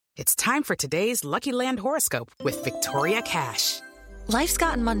It's time for today's Lucky Land horoscope with Victoria Cash. Life's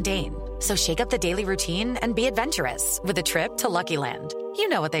gotten mundane, so shake up the daily routine and be adventurous with a trip to Lucky Land. You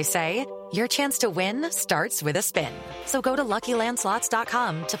know what they say, your chance to win starts with a spin. So go to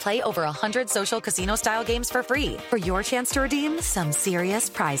LuckyLandSlots.com to play over 100 social casino-style games for free for your chance to redeem some serious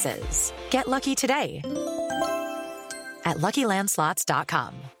prizes. Get lucky today at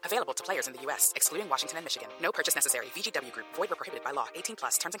LuckyLandSlots.com. Available to players in the U.S., excluding Washington and Michigan. No purchase necessary. VGW Group. Void where prohibited by law. 18+.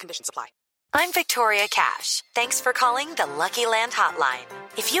 Terms and conditions apply. I'm Victoria Cash. Thanks for calling the Lucky Land Hotline.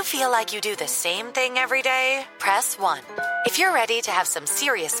 If you feel like you do the same thing every day, press 1. If you're ready to have some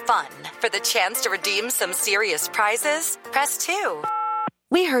serious fun for the chance to redeem some serious prizes, press 2.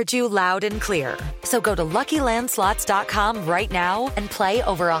 We heard you loud and clear. So go to LuckyLandSlots.com right now and play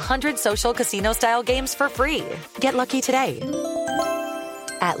over 100 social casino-style games for free. Get lucky today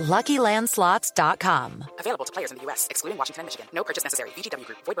at LuckyLandSlots.com. Available to players in the U.S., excluding Washington and Michigan. No purchase necessary. VGW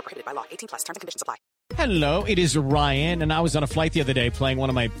Group. Void where prohibited by law. 18+. Terms and conditions apply. Hello, it is Ryan, and I was on a flight the other day playing one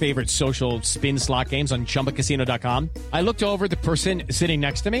of my favorite social spin slot games on ChumbaCasino.com. I looked over at the person sitting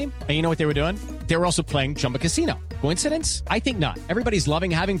next to me, and you know what they were doing? They were also playing Chumba Casino. Coincidence? I think not. Everybody's loving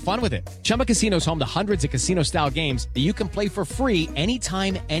having fun with it. Chumba Casino is home to hundreds of casino-style games that you can play for free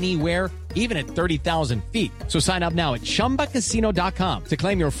anytime, anywhere, even at 30,000 feet. So sign up now at ChumbaCasino.com to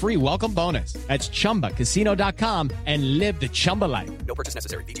claim your free welcome bonus. That's ChumbaCasino.com and live the Chumba life. No purchase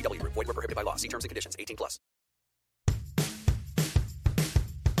necessary. VGW Group. Void where prohibited by law. See terms and conditions. 18+.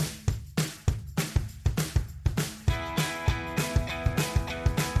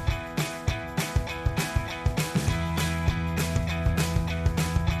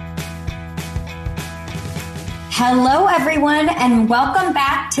 Hello, everyone, and welcome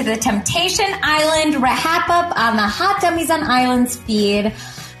back to the Temptation Island Wrap Up on the Hot Dummies on Islands feed.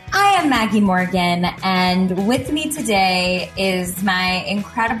 I am Maggie Morgan, and with me today is my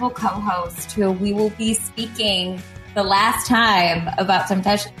incredible co-host, who we will be speaking the last time about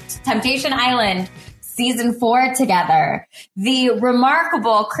Temptation Island Season 4 together. The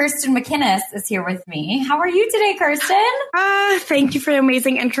remarkable Kirsten McInnes is here with me. How are you today, Kirsten? Thank you for the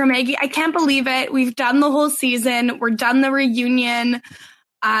amazing intro, Maggie. I can't believe it. We've done the whole season. We're done the reunion.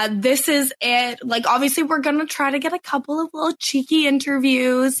 This is it. Like, obviously, we're going to try to get a couple of little cheeky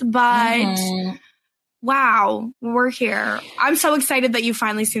interviews, but wow, we're here. I'm so excited that you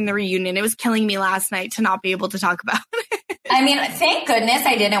finally seen the reunion. It was killing me last night to not be able to talk about it. I mean, thank goodness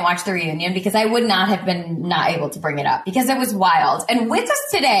I didn't watch the reunion, because I would not have been not able to bring it up, because it was wild. And with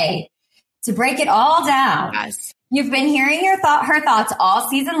us today to break it all down, Yes. You've been hearing her thoughts all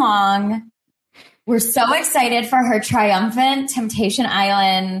season long. We're so excited for her triumphant Temptation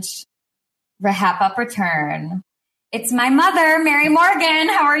Island Wrap Up return. It's my mother, Mary Morgan.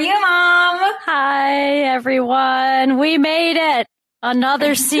 How are you, Mom? Hi, everyone. We made it.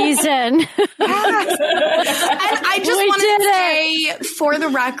 Another season. And I just want to say, for the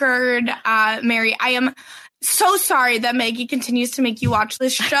record, Mary, I am so sorry that Maggie continues to make you watch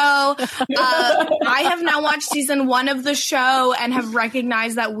this show. I have now watched season 1 of the show and have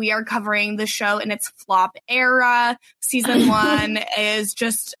recognized that we are covering the show in its flop era. Season 1 is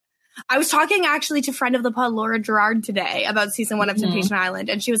just... I was talking actually to friend of the pod, Laura Gerard, today about season 1 of Temptation Island,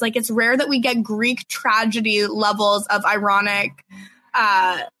 and she was like, it's rare that we get Greek tragedy levels of irony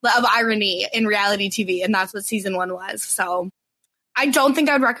in reality TV, and that's what season 1 was. So I don't think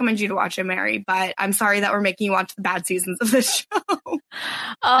I would recommend you to watch it, Mary, but I'm sorry that we're making you watch the bad seasons of this show.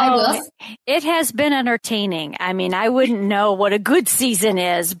 It has been entertaining. I mean, I wouldn't know what a good season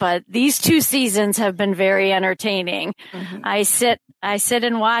is, but these 2 seasons have been very entertaining. Mm-hmm. I sit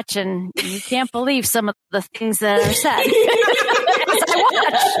and watch, and you can't believe some of the things that are said.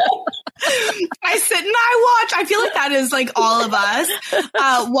 I sit and I watch. I feel like that is like all of us.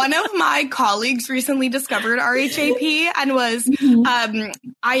 One of my colleagues recently discovered RHAP and was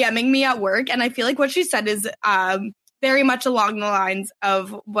IMing me at work. And I feel like what she said is very much along the lines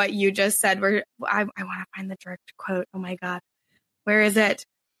of what you just said, where I want to find the direct quote. Oh my God. Where is it?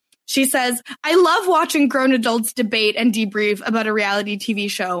 She says, I love watching grown adults debate and debrief about a reality TV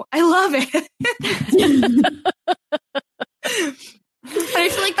show. I love it. And I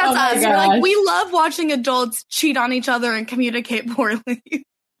feel like that's us. We're like, we love watching adults cheat on each other and communicate poorly.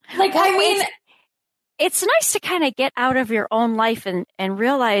 Like, I mean, it's nice to kind of get out of your own life and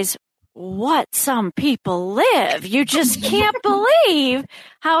realize what some people live. You just can't believe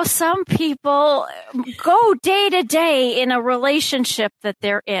how some people go day to day in a relationship that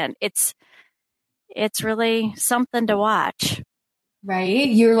they're in. It's really something to watch. Right?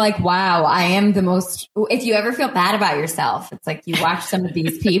 You're like, wow, I am the most, if you ever feel bad about yourself, it's like you watch some of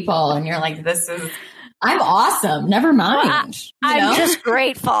these people and you're like, this is I'm awesome. Never mind. I'm just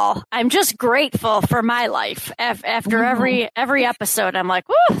grateful. I'm just grateful for my life. After every episode, I'm like,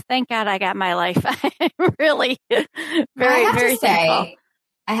 "Woo! Thank God I got my life." I'm really very thankful.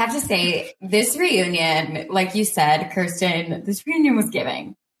 I have to say, this reunion, like you said, Kirsten, this reunion was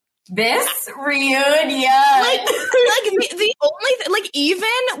giving. This reunion, like the only like even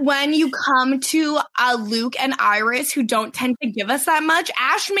when you come to Luke and Iris, who don't tend to give us that much,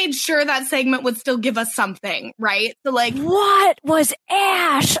 Ash made sure that segment would still give us something, right? So like, what was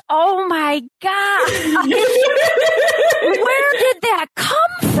Ash? Oh my God, where did that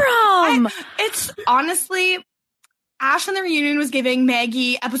come from? It's honestly. Ash in the reunion was giving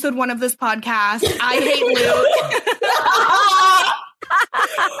Maggie episode 1 of this podcast. I hate Luke.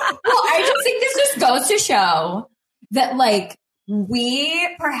 Well, I just think this just goes to show that, like, we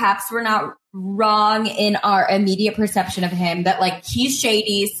perhaps were not wrong in our immediate perception of him, that, like, he's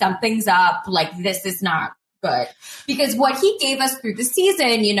shady, something's up, like, this is not good. Because what he gave us through the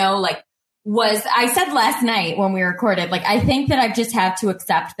season, you know, like, was, I said last night when we recorded, like, I think that I just have to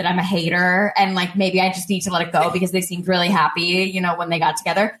accept that I'm a hater and, like, maybe I just need to let it go because they seemed really happy, you know, when they got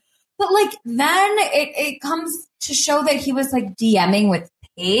together. But, like, then it comes to show that he was, like, DMing with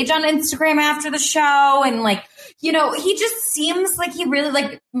Paige on Instagram after the show. And, like, you know, he just seems like he really,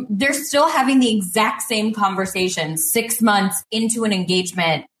 like, they're still having the exact same conversation 6 months into an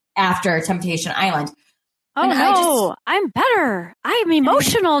engagement after Temptation Island. Oh, and no, I'm better. I'm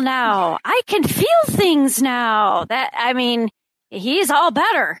emotional now. I can feel things now. He's all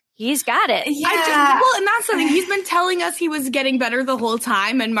better. He's got it. Yeah. Well, and that's something. He's been telling us he was getting better the whole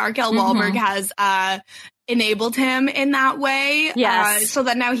time, and Markel Wahlberg has enabled him in that way. Yes. So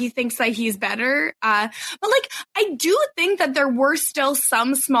that now he thinks that he's better. But, like, I do think that there were still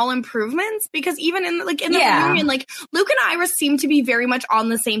some small improvements, because even in the reunion, like, Luke and Iris seem to be very much on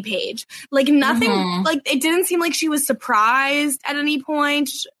the same page. Like, nothing, like, it didn't seem like she was surprised at any point.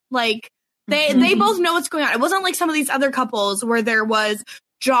 Like, they both know what's going on. It wasn't like some of these other couples where there was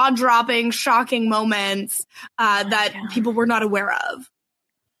jaw-dropping, shocking moments that people were not aware of.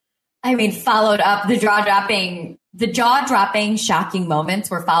 I mean, followed up, the jaw-dropping, shocking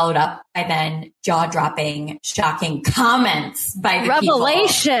moments were followed up by then jaw-dropping, shocking comments by the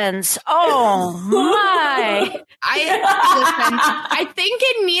revelations. People. Oh my! I think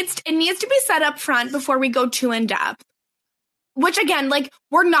it needs to be set up front before we go too in depth. Which, again, like,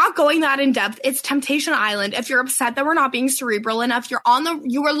 we're not going that in depth. It's Temptation Island. If you're upset that we're not being cerebral enough, you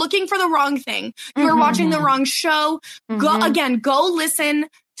are looking for the wrong thing. You are watching the wrong show. Go listen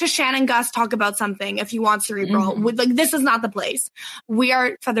to Shannon Gus talk about something if you want cerebral. Like, this is not the place. We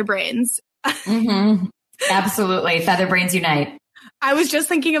are Featherbrains. Absolutely. Featherbrains unite. I was just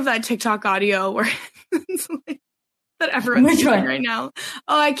thinking of that TikTok audio where it's like, that everyone's doing right now.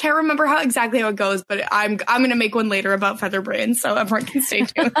 Oh, I can't remember how it goes, but I'm going to make one later about Featherbrains, so everyone can stay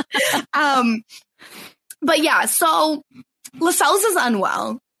tuned. But yeah, so Lascelles is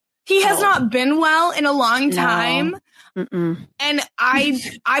unwell. He has not been well in a long time. And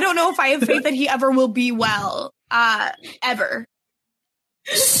I don't know if I have faith that he ever will be well, ever.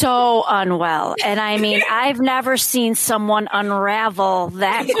 So unwell. And I mean, I've never seen someone unravel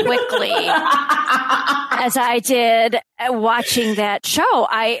that quickly as I did watching that show.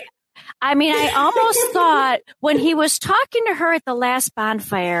 I mean, I almost thought when he was talking to her at the last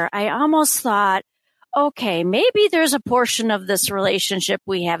bonfire, I almost thought, okay, maybe there's a portion of this relationship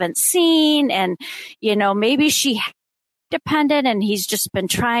we haven't seen. And, you know, maybe she dependent and he's just been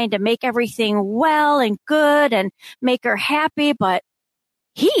trying to make everything well and good and make her happy. But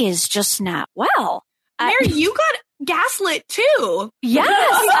he is just not well. Mary, you got gaslit too. Yes,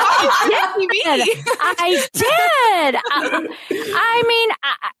 I did. I mean,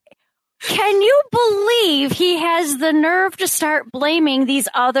 can you believe he has the nerve to start blaming these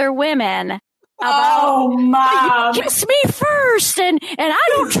other women? Oh, Mom. You kissed me first, and I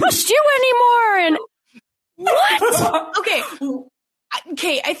don't trust you anymore. And what?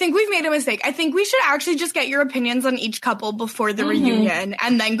 Okay, I think we've made a mistake. I think we should actually just get your opinions on each couple before the reunion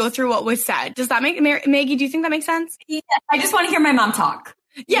and then go through what was said. Does that make Maggie, do you think that makes sense? Yeah, I just want to hear my mom talk.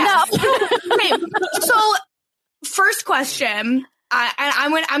 Yeah. No. Okay. So, first question, and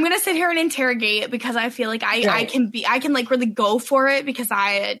I'm going to sit here and interrogate because I feel like I can like really go for it because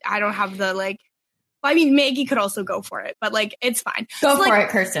I don't have the like, well, I mean, Maggie could also go for it, but like, it's fine. Go for it,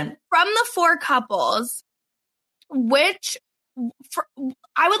 Kirsten. From the 4 couples,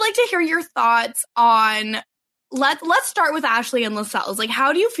 I would like to hear your thoughts on, let's start with Ashley and Lascelles. Like,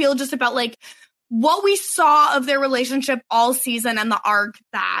 how do you feel just about like what we saw of their relationship all season and the arc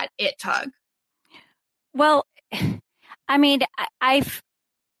that it took? Well, I mean,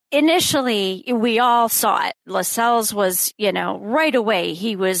 initially, we all saw it. Lascelles was, right away,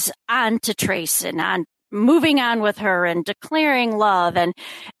 he was on to Trace and on moving on with her and declaring love. And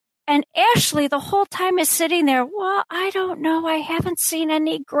Ashley the whole time is sitting there. Well, I don't know. I haven't seen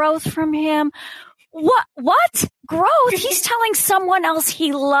any growth from him. What growth? He's telling someone else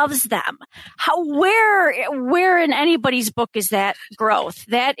he loves them. Where in anybody's book is that growth?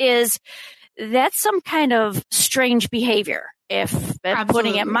 That's some kind of strange behavior, if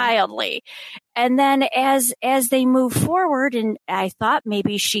putting it mildly. And then as they move forward, and I thought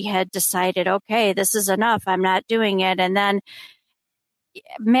maybe she had decided, okay, this is enough. I'm not doing it. And then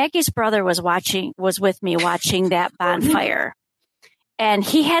Maggie's brother was with me watching that bonfire. And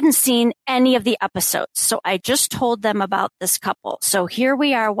he hadn't seen any of the episodes. So I just told them about this couple. So here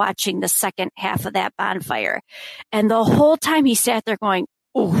we are watching the second half of that bonfire. And the whole time he sat there going,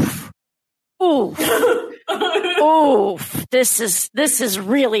 oof, oof, oof. This is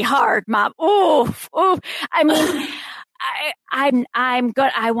really hard, Mom. Oof, oof. I mean, I'm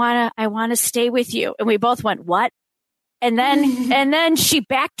good. I want to stay with you. And we both went, what? And then she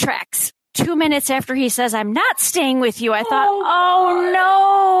backtracks. 2 minutes after he says, I'm not staying with you, I thought, oh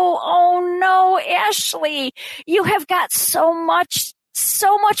no, Ashley, you have got so much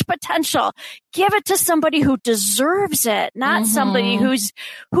potential. Give it to somebody who deserves it, not somebody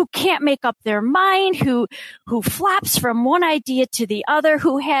who can't make up their mind, who flops from one idea to the other,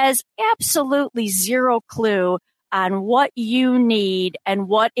 who has absolutely zero clue on what you need and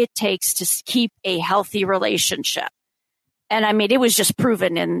what it takes to keep a healthy relationship. And I mean, it was just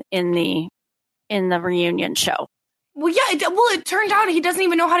proven in the reunion show. Well, yeah. It turned out he doesn't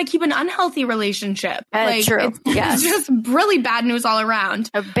even know how to keep an unhealthy relationship. True. It's just really bad news all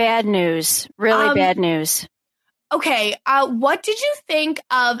around. Bad news. Really bad news. Okay. What did you think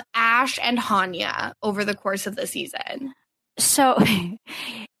of Ash and Hanya over the course of the season? So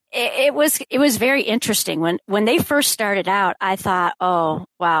it was very interesting. When they first started out, I thought, oh,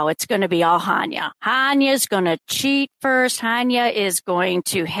 wow, it's going to be all Hanya. Hanya's going to cheat first. Hanya is going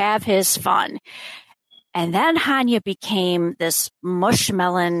to have his fun. And then Hanya became this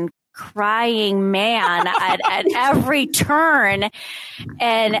mushmelon crying man at every turn.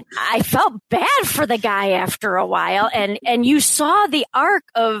 And I felt bad for the guy after a while. And you saw the arc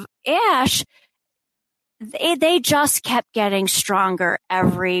of Ash. They just kept getting stronger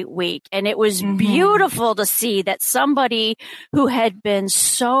every week. And it was beautiful to see that somebody who had been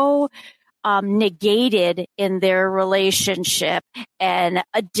so negated in their relationship and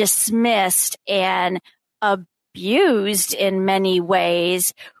dismissed and abused in many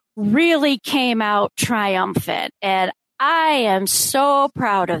ways really came out triumphant. And I am so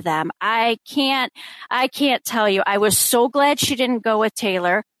proud of them. I can't tell you. I was so glad she didn't go with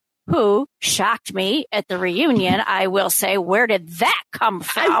Taylor, who shocked me at the reunion. I will say, where did that come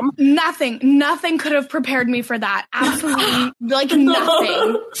from? Nothing could have prepared me for that. Absolutely,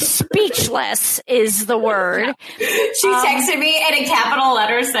 nothing. Speechless is the word. She texted me in a capital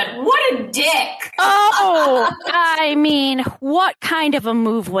letter, said, what a dick. Oh, I mean, what kind of a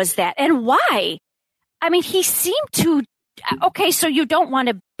move was that? And why? I mean, he seemed to, okay, so you don't want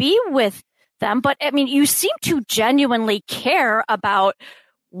to be with them, but I mean, you seem to genuinely care about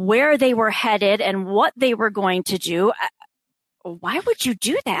where they were headed and what they were going to do. Why would you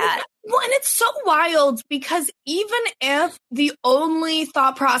do that? Well, and it's so wild because even if the only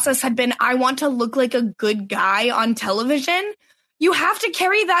thought process had been, I want to look like a good guy on television, you have to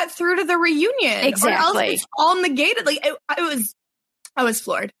carry that through to the reunion. Exactly. Or else it's all negated. I was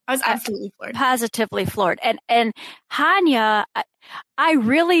floored. I was absolutely floored. Positively floored. And Hanya, I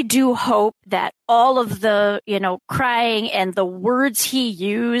really do hope that all of the, crying and the words he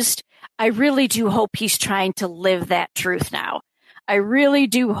used, I really do hope he's trying to live that truth now. I really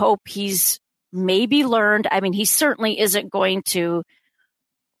do hope he's maybe learned. I mean, he certainly isn't going to,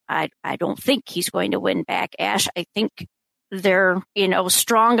 I don't think he's going to win back Ash. I think they're,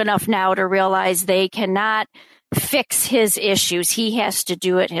 strong enough now to realize they cannot fix his issues. He has to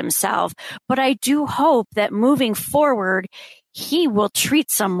do it himself. But I do hope that moving forward, he will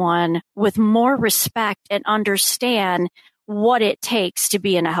treat someone with more respect and understand what it takes to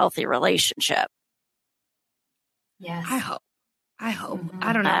be in a healthy relationship. Yes. I hope. Mm-hmm.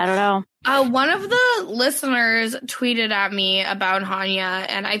 I don't know. One of the listeners tweeted at me about Hanya,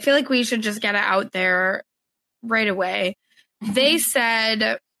 and I feel like we should just get it out there right away. They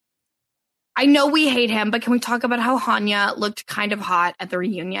said, I know we hate him, but can we talk about how Hanya looked kind of hot at the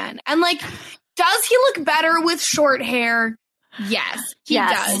reunion? And does he look better with short hair? Yes, he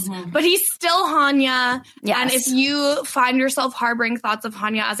does. Mm-hmm. But he's still Hanya. Yes. And if you find yourself harboring thoughts of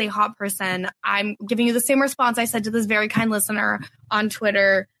Hanya as a hot person, I'm giving you the same response I said to this very kind listener on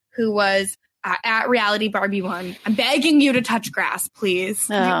Twitter. who was at Reality Barbie 1. I'm begging you to touch grass, please.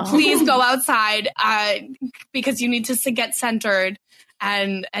 Oh. Please go outside because you need to get centered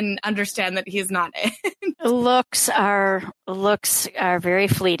and understand that he's not it. Looks are very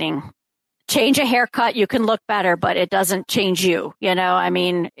fleeting. Change a haircut, you can look better, but it doesn't change you. You know, I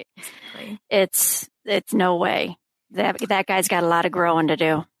mean, it's no way. That guy's got a lot of growing to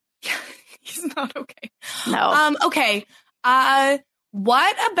do. He's not okay. No. Okay.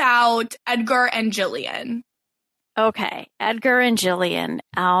 What about Edgar and Jillian? Okay, Edgar and Jillian.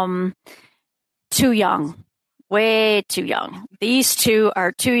 Too young. Way too young. These two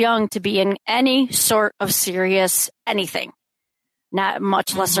are too young to be in any sort of serious anything. Not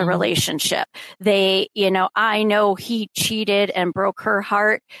much less a relationship. They, you know, I know he cheated and broke her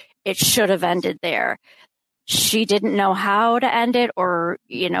heart. It should have ended there. She didn't know how to end it, or,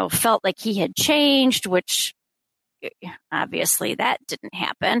 you know, felt like he had changed, which obviously that didn't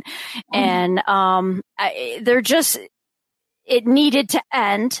happen. And it needed to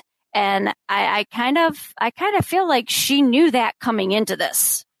end. And I kind of feel like she knew that coming into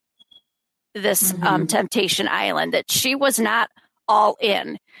this Temptation Island, that she was not all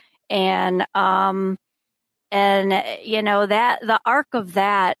in. And you know, that the arc of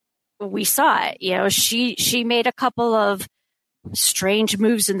that, we saw it. You know, she made a couple of strange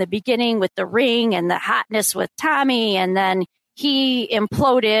moves in the beginning with the ring and the hotness with Tommy, and then he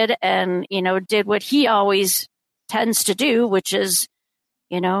imploded and, you know, did what he always tends to do, which is,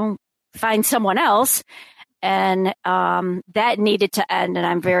 you know, find someone else. And that needed to end, and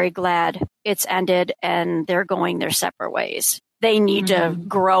I'm very glad it's ended and they're going their separate ways. They need to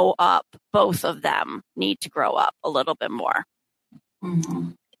grow up. Both of them need to grow up a little bit more.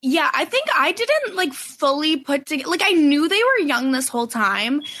 Yeah, I think I didn't fully put together, I knew they were young this whole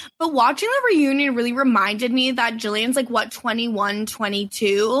time, but watching the reunion really reminded me that Jillian's 21,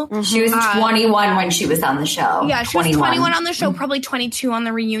 22. She was 21 when she was on the show. Yeah, she was 21 on the show, probably 22 on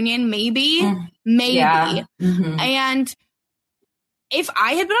the reunion, maybe. Yeah. And if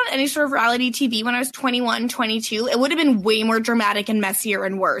I had been on any sort of reality TV when I was 21, 22, it would have been way more dramatic and messier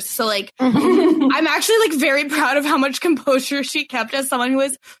and worse. So, I'm actually, very proud of how much composure she kept as someone who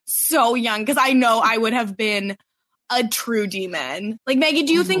was so young, because I know I would have been a true demon. Maggie,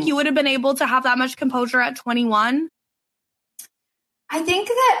 do you think you would have been able to have that much composure at 21? I think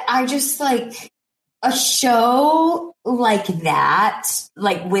that I just, a show like that,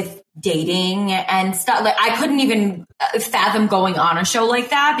 with dating and stuff, I couldn't even fathom going on a show like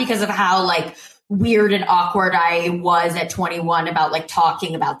that because of how weird and awkward I was at 21 about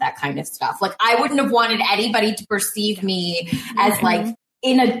talking about that kind of stuff. I wouldn't have wanted anybody to perceive me as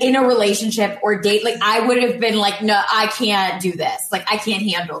in a relationship or date. I would have been no, I can't do this. I can't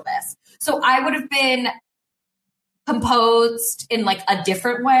handle this. So I would have been composed in a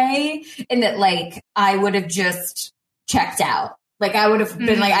different way, in that I would have just checked out. I would have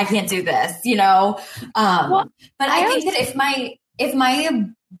been I can't do this, you know? But I think that if my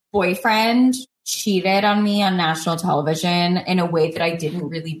boyfriend cheated on me on national television in a way that I didn't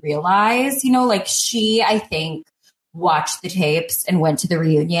really realize, you know, she, I think, watched the tapes and went to the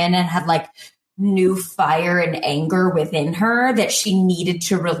reunion and had new fire and anger within her that she needed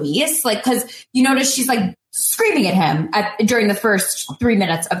to release. Cause you notice she's screaming at him during the first 3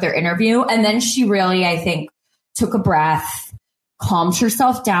 minutes of their interview. And then she really, I think, took a breath, calmed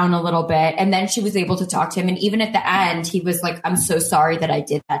herself down a little bit. And then she was able to talk to him. And even at the end, he was I'm so sorry that I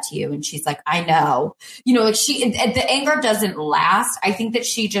did that to you. And she's I know, you know, the anger doesn't last. I think that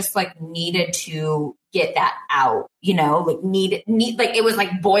she just needed to get that out, you know, it was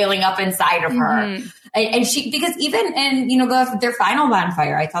boiling up inside of her. And she, because even in, you know, their final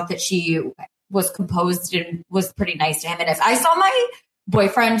bonfire, I thought that she was composed and was pretty nice to him. And if I saw my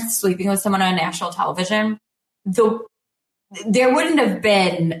boyfriend sleeping with someone on national television, there wouldn't have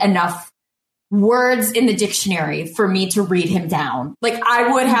been enough words in the dictionary for me to read him down.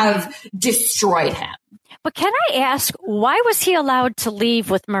 I would have destroyed him. But can I ask, why was he allowed to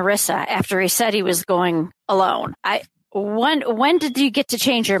leave with Marissa after he said he was going alone? When did you get to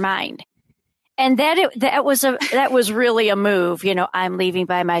change your mind? And that was really a move. You know, I'm leaving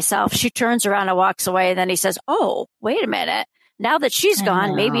by myself. She turns around and walks away. And then he says, "Oh, wait a minute. Now that she's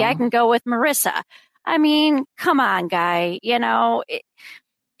gone, maybe I can go with Marissa." I mean, come on, guy. You know,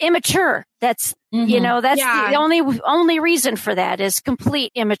 immature. That's you know, that's the only reason for that is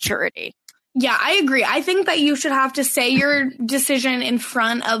complete immaturity. Yeah, I agree. I think that you should have to say your decision in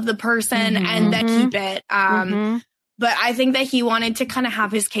front of the person and then keep it. But I think that he wanted to kind of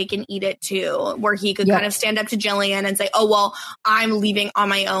have his cake and eat it too, where he could kind of stand up to Jillian and say, oh, well, I'm leaving on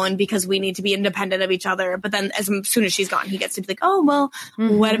my own because we need to be independent of each other. But then as soon as she's gone, he gets to be like, oh, well,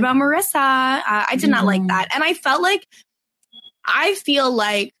 what about Marissa? I did not like that. And I feel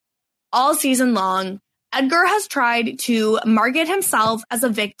like all season long, Edgar has tried to market himself as a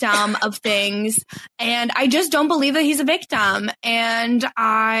victim of things, and I just don't believe that he's a victim. And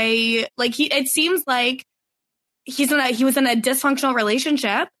it seems like he was in a dysfunctional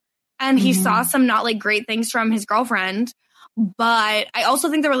relationship, and he saw some not like great things from his girlfriend. But I also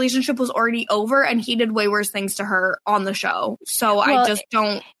think the relationship was already over, and he did way worse things to her on the show. So I just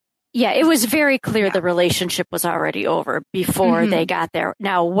don't. Yeah, it was very clear the relationship was already over before they got there.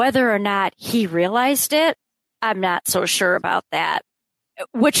 Now, whether or not he realized it, I'm not so sure about that,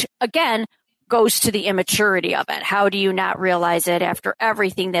 which again goes to the immaturity of it. How do you not realize it after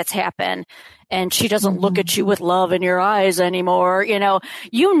everything that's happened? And she doesn't look at you with love in your eyes anymore. You know,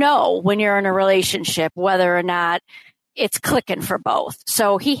 when you're in a relationship, whether or not it's clicking for both.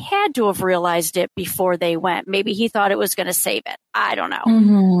 So he had to have realized it before they went. Maybe he thought it was going to save it. I don't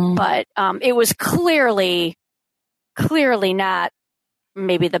know. But it was clearly not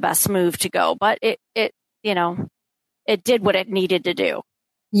maybe the best move to go. But it did what it needed to do.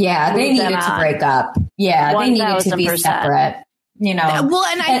 Yeah, they needed to break up. Yeah, they needed to be separate. Well,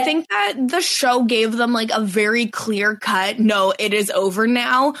 and I think that the show gave them like a very clear cut, no, it is over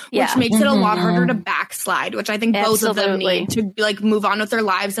now, which makes it a lot harder to backslide, which I think both of them need to like move on with their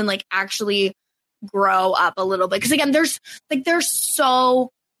lives and like actually grow up a little bit. Because again, they're so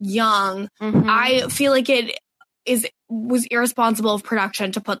young. I feel like it was irresponsible of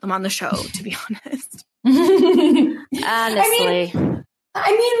production to put them on the show, to be honest. Honestly.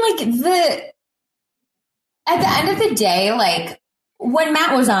 I mean, like at the end of the day, like when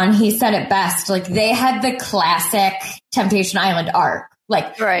Matt was on, he said it best. Like they had the classic Temptation Island arc.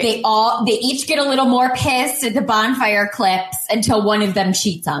 Like they each get a little more pissed at the bonfire clips until one of them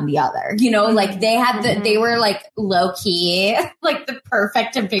cheats on the other. Like they had they were like low key, like the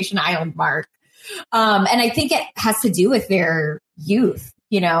perfect Temptation Island mark. And I think it has to do with their youth,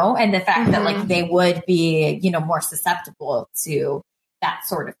 and the fact that like they would be, more susceptible to that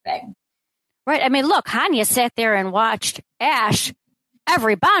sort of thing. Right. I mean, look, Hanya sat there and watched Ash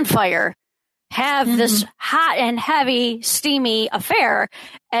every bonfire have this hot and heavy, steamy affair.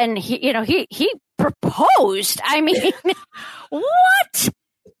 And he proposed. I mean, what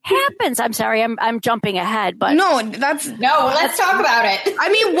happens? I'm sorry, I'm jumping ahead, but let's talk about it.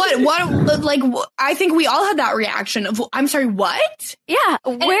 I mean, what I think we all had that reaction of, I'm sorry, what? Yeah.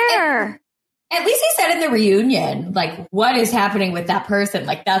 Where? At least he said in the reunion, like, what is happening with that person?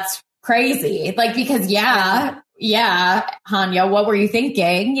 Like, that's crazy. Like, because Hanya, what were you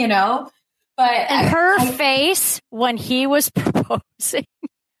thinking? But her face when he was proposing.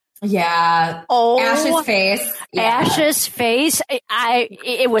 Yeah. Oh, Ash's face. Yeah. Ash's face.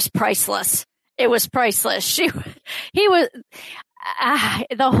 It was priceless. It was priceless. He was,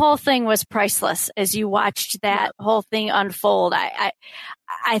 the whole thing was priceless as you watched that whole thing unfold. I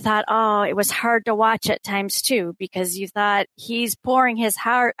thought, oh, it was hard to watch at times too, because you thought he's pouring his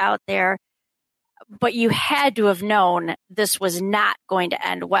heart out there, but you had to have known this was not going to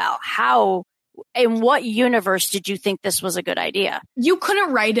end well. How, in what universe did you think this was a good idea? You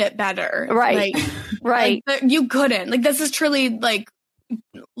couldn't write it better. Right. Right. Like, you couldn't. Like, this is truly like,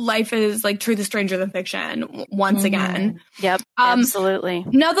 life is like truth is stranger than fiction once again. Yep. Absolutely.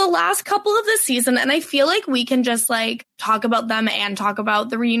 Now the last couple of the season, and I feel like we can just like talk about them and talk about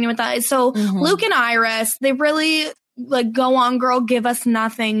the reunion with that. So Luke and Iris, they really like go on, girl, give us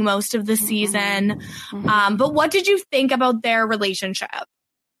nothing most of the season. But what did you think about their relationship?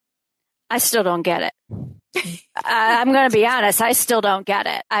 I still don't get it. I'm going to be honest. I still don't get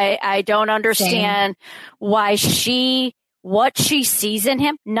it. I don't understand why what she sees in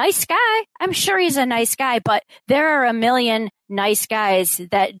him. Nice guy. I'm sure he's a nice guy, but there are a million nice guys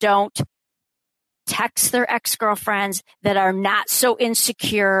that don't text their ex-girlfriends, that are not so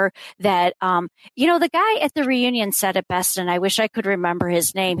insecure, that, the guy at the reunion said it best, and I wish I could remember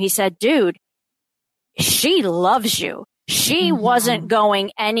his name. He said, dude, she loves you. She wasn't going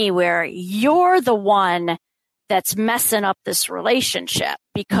anywhere. You're the one that's messing up this relationship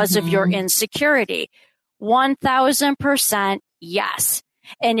because of your insecurity. 1000% yes.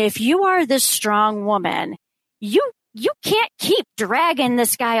 And if you are this strong woman, you can't keep dragging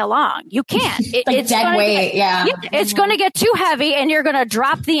this guy along. You can't. It's dead weight. It's going to get too heavy, and you're going to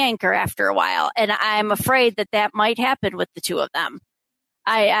drop the anchor after a while. And I'm afraid that might happen with the two of them.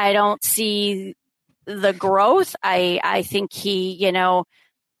 I don't see the growth. I think he,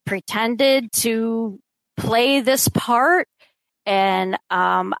 pretended to play this part, and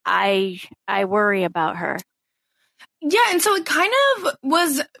I worry about her. Yeah, and so it kind of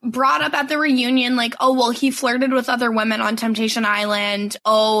was brought up at the reunion, like, oh, well, he flirted with other women on Temptation Island.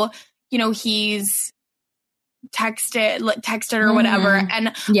 Oh, he's texted or whatever.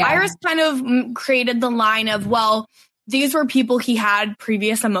 And Iris kind of created the line of, well, these were people he had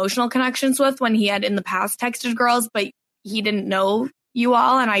previous emotional connections with when he had in the past texted girls, but he didn't know you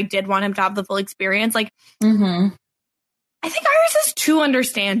all, and I did want him to have the full experience. Like, I think Iris is too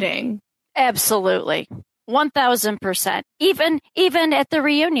understanding. Absolutely. 1000%. Even at the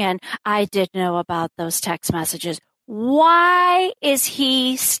reunion, I did know about those text messages. Why is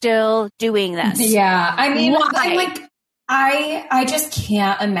he still doing this? Yeah. I mean, why? I just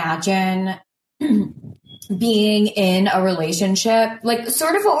can't imagine being in a relationship, like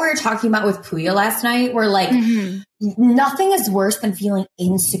sort of what we were talking about with Puya last night, where like nothing is worse than feeling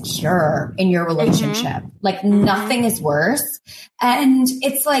insecure in your relationship. Like nothing is worse. And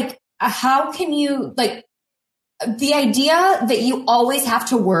it's like, how can you, like, the idea that you always have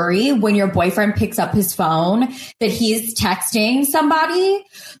to worry when your boyfriend picks up his phone that he's texting somebody,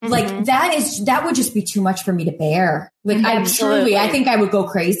 like that would just be too much for me to bear. Like I think I would go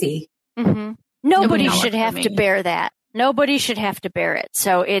crazy. Nobody should have to bear that. Nobody should have to bear it.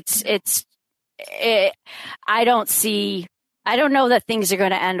 So I don't know that things are going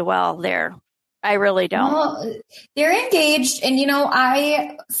to end well there. I really don't. Well, they're engaged. And,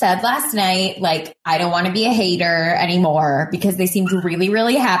 I said last night, like, I don't want to be a hater anymore because they seemed really,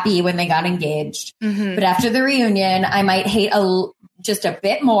 really happy when they got engaged. But after the reunion, I might hate just a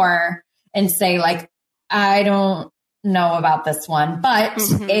bit more and say, like, I don't know about this one. But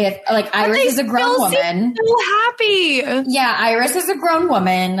if, like, Iris is a grown woman. So happy. Yeah, Iris is a grown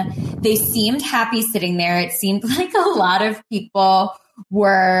woman. They seemed happy sitting there. It seemed like a lot of people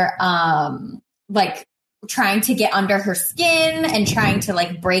were, like trying to get under her skin and trying to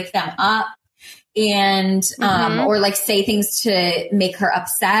like break them up and, or like say things to make her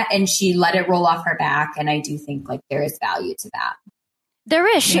upset, and she let it roll off her back. And I do think like there is value to that. There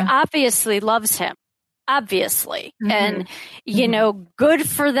is. She obviously loves him. Obviously. And, good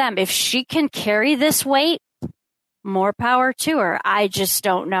for them. If she can carry this weight, more power to her. I just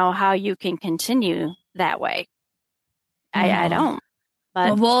don't know how you can continue that way. I don't.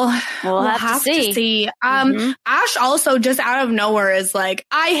 But we'll have to see. Ash also just out of nowhere is like,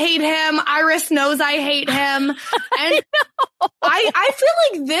 I hate him. Iris knows I hate him. And I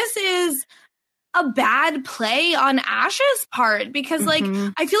feel like this is a bad play on Ash's part because like,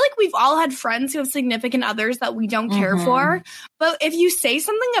 I feel like we've all had friends who have significant others that we don't care for. But if you say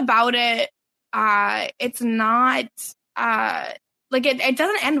something about it, it's not, like it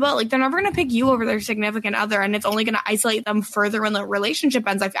doesn't end well. Like they're never going to pick you over their significant other, and it's only going to isolate them further when the relationship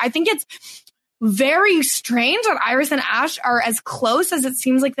ends. I think it's very strange that Iris and Ash are as close as it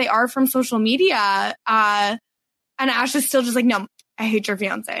seems like they are from social media. And Ash is still just like, no, I hate your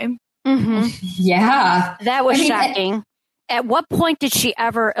fiance. Yeah. That was shocking. At what point did she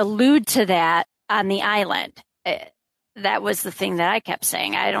ever allude to that on the island? That was the thing that I kept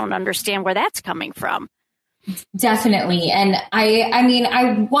saying. I don't understand where that's coming from. Definitely. And I mean,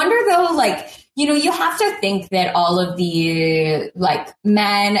 I wonder though, like, you have to think that all of the like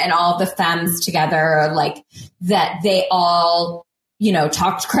men and all the femmes together, like that they all,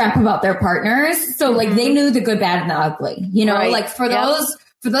 talked crap about their partners. So like they knew the good, bad, and the ugly, right. Like for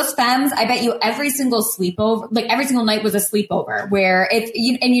those femmes, I bet you every single sleepover, like every single night was a sleepover where if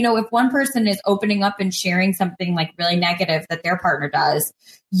one person is opening up and sharing something like really negative that their partner does,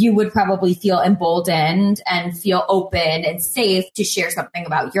 you would probably feel emboldened and feel open and safe to share something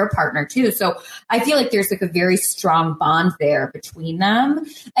about your partner too. So I feel like there's like a very strong bond there between them.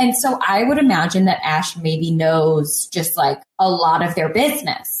 And so I would imagine that Ash maybe knows just like a lot of their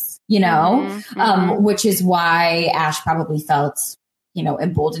business, which is why Ash probably felt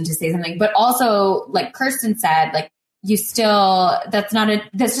emboldened to say something. But also, like Kirsten said, like that's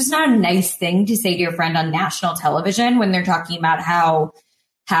just not a nice thing to say to your friend on national television when they're talking about how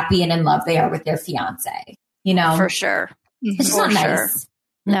happy and in love they are with their fiance, For sure. It's just not nice.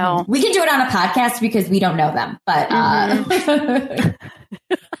 No. We can do it on a podcast because we don't know them, but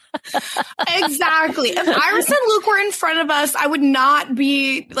Exactly. If Iris and Luke were in front of us, I would not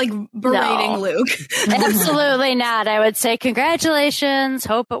be like berating Luke. Absolutely not. I would say congratulations.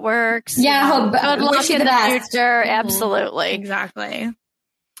 Hope it works. Yeah. Good luck in the future. Absolutely. Exactly.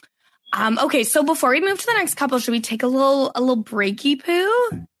 Okay. So before we move to the next couple, should we take a little breaky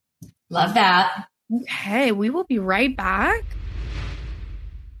poo? Love that. Okay. We will be right back.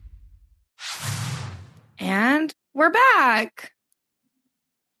 And we're back.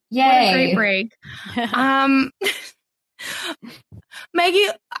 Yay. What a great break. Maggie,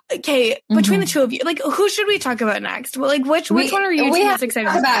 okay, between the two of you, like, who should we talk about next? Well, like, which one are you most excited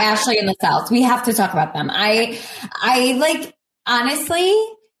about? Ashley and Lascelles. We have to talk about them. I like, honestly,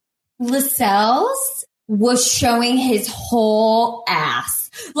 Lascelles was showing his whole ass.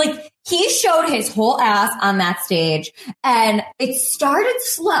 Like, he showed his whole ass on that stage, and it started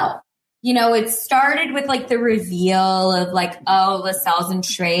slow. You know, it started with like the reveal of like, oh, Lascelles and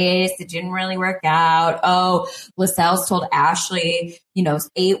Trace, it didn't really work out. Oh, Lascelles told Ashley,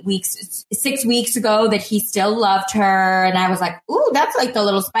 6 weeks ago that he still loved her. And I was like, ooh, that's like a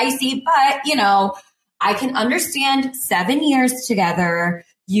little spicy, but I can understand 7 years together.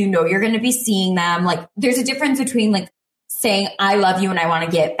 You're going to be seeing them. Like, there's a difference between like saying I love you and I want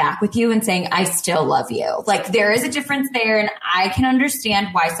to get back with you and saying I still love you. Like, there is a difference there, and I can understand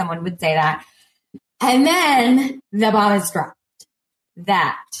why someone would say that. And then the bomb is dropped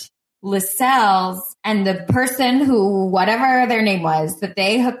that Lascelles and the person who, whatever their name was, that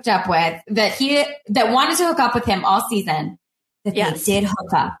they hooked up with, that wanted to hook up with him all season, that they did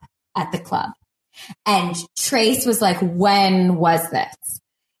hook up at the club. And Trace was like, when was this?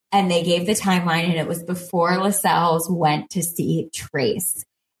 And they gave the timeline, and it was before Lascelles went to see Trace.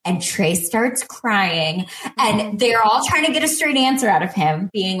 And Trace starts crying, and they're all trying to get a straight answer out of him,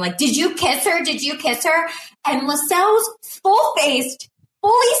 being like, did you kiss her? Did you kiss her? And Lascelles, full-faced,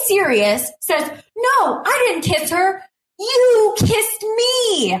 fully serious, says, no, I didn't kiss her. You kissed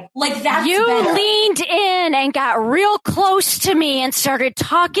me. Like, that's You better. leaned in and got real close to me and started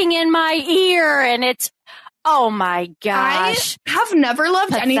talking in my ear, and it's, oh my gosh. I have never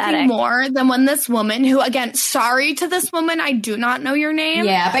loved Pathetic. anything more than when this woman, who, again, sorry to this woman, I do not know your name.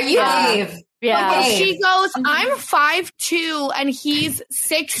 Yeah, but you gave. Yeah. But she goes, I'm 5'2" and he's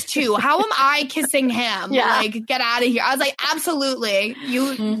 6'2". How am I kissing him? Yeah. Like, get out of here. I was like, absolutely.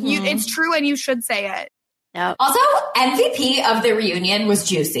 You, it's true, and you should say it. Yep. Also, MVP of the reunion was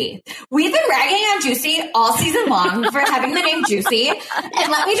Juicy. We've been ragging on Juicy all season long for having the name Juicy.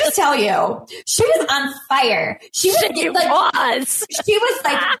 And let me just tell you, she was on fire. She was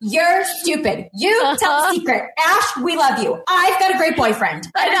like, you're stupid. You tell the secret. Ash, we love you. I've got a great boyfriend.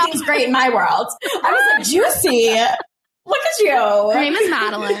 Everything's great in my world. I was like, Juicy, look at you. Her name is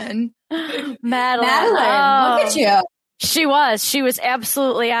Madeline. Madeline. Look at you. She was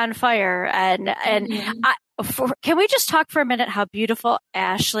absolutely on fire. And can we just talk for a minute how beautiful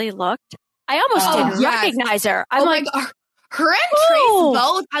Ashley looked? I almost didn't recognize her. I'm like, her and Trace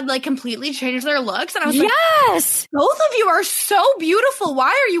both had like completely changed their looks. And I was like, yes, both of you are so beautiful. Why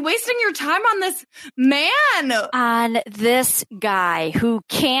are you wasting your time on this man? On this guy who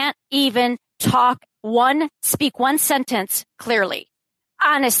can't even speak one sentence clearly.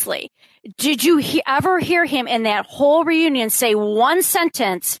 Honestly, did you ever hear him in that whole reunion say one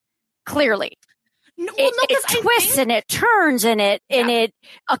sentence clearly? No, it twists and it turns and it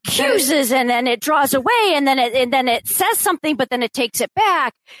accuses and then it draws away and then it says something, but then it takes it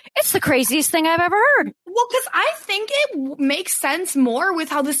back. It's the craziest thing I've ever heard. Well, because I think it makes sense more with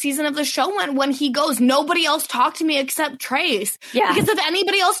how the season of the show went when he goes, nobody else talked to me except Trace. Yeah. Because if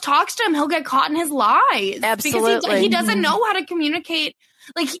anybody else talks to him, he'll get caught in his lies. Absolutely. Because he doesn't know how to communicate.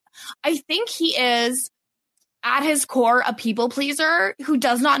 Like, I think he is, at his core, a people pleaser who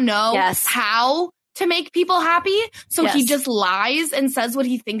does not know how to make people happy. So he just lies and says what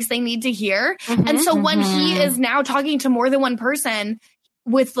he thinks they need to hear. And so when he is now talking to more than one person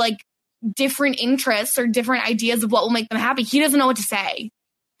with like different interests or different ideas of what will make them happy, he doesn't know what to say.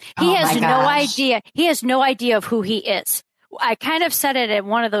 He has no idea. He has no idea of who he is. I kind of said it in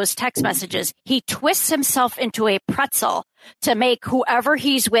one of those text messages. He twists himself into a pretzel to make whoever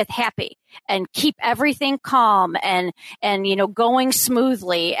he's with happy and keep everything calm and going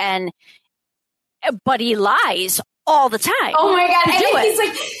smoothly. But he lies all the time. Oh my God. And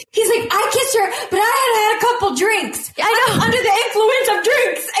he's like, I kissed her, but I had a couple drinks. I'm under the influence of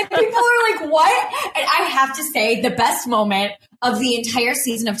drinks. And people are like, what? And I have to say, the best moment of the entire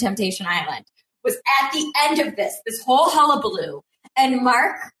season of Temptation Island was at the end of this whole hullabaloo. And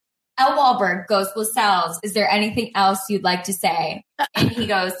Mark L. Wahlberg goes, Lascelles, is there anything else you'd like to say? And he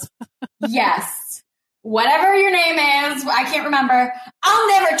goes, yes. Whatever your name is, I can't remember. I'll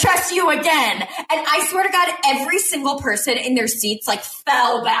never trust you again. And I swear to God, every single person in their seats like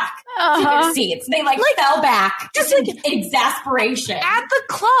fell back to their seats. They like fell back just in exasperation. At the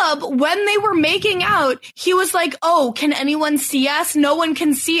club, when they were making out, he was like, oh, can anyone see us? No one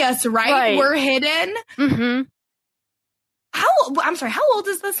can see us, right? We're hidden. Mm-hmm. I'm sorry, how old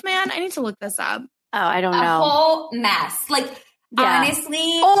is this man? I need to look this up. Oh, I don't know. A whole mess. Like, Yeah.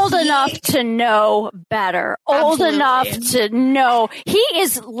 Honestly, Old enough to know better. Old Absolutely. enough to know he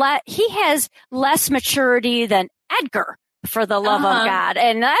has less maturity than Edgar, for the love of God.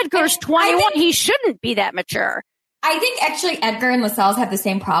 And Edgar's 21. He shouldn't be that mature. I think actually Edgar and Lascelles have the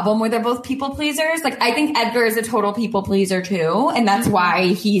same problem where they're both people pleasers. Like, I think Edgar is a total people pleaser too. And that's why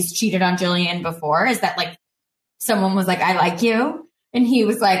he's cheated on Jillian before, is that like someone was like, I like you. And he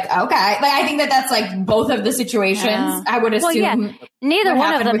was like, okay. Like, I think that's like both of the situations. I would assume. Neither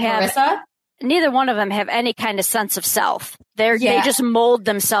one of them have. Marissa. Neither one of them have any kind of sense of self. They just mold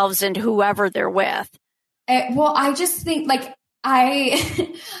themselves into whoever they're with. Well, I just think like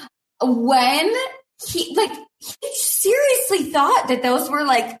when he seriously thought that those were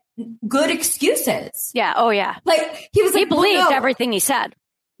like good excuses. Yeah. Oh yeah. Like he was like, he believed everything he said.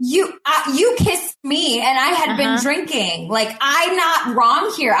 You kissed me and I had been drinking. Like, I'm not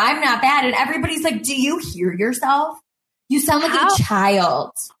wrong here. I'm not bad. And everybody's like, do you hear yourself? You sound like a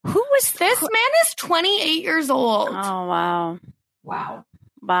child. Who was this? Man is 28 years old. Oh,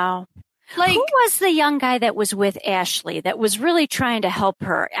 wow. Like, who was the young guy that was with Ashley that was really trying to help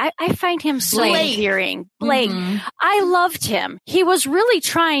her? I find him so endearing. Blake. I loved him. He was really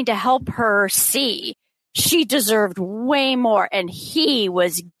trying to help her see she deserved way more, and he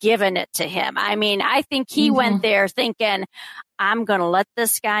was giving it to him. I mean, I think he went there thinking, I'm going to let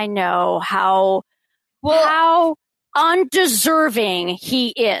this guy know how undeserving he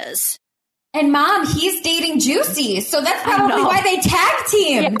is. And Mom, he's dating Juicy, so that's probably why they tag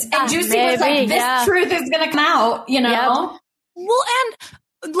teamed. Yeah, and Juicy was like, this truth is going to come out, you know? Yep. Well,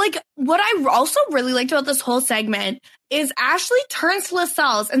 and like what I also really liked about this whole segment is Ashley turns to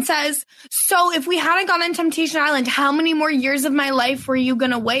Lascelles and says, so if we hadn't gone on Temptation Island, how many more years of my life were you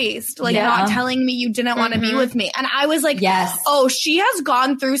going to waste? Like not telling me you didn't want to be with me. And I was like, oh, she has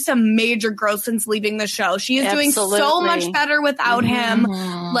gone through some major growth since leaving the show. She is doing so much better without him.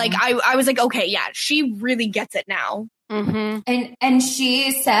 Like I was like, okay, yeah, she really gets it now. And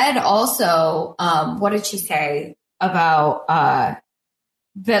she said also, what did she say about,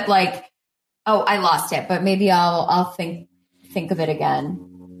 that like, oh, I lost it, but maybe I'll think of it again.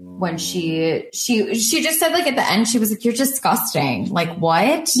 When she just said like at the end, she was like, you're disgusting. Like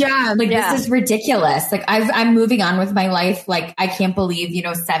what? Yeah. Like this is ridiculous. Like I'm moving on with my life. Like I can't believe,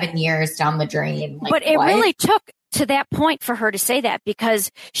 7 years down the drain. Like, but it really took to that point for her to say that,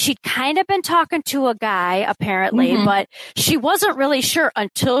 because she'd kind of been talking to a guy apparently, but she wasn't really sure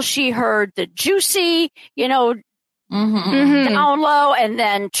until she heard the Juicy, down low, and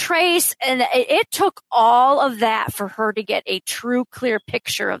then Trace, and it took all of that for her to get a true, clear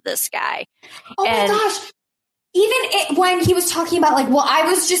picture of this guy. Oh my gosh. Even when he was talking about like, well, I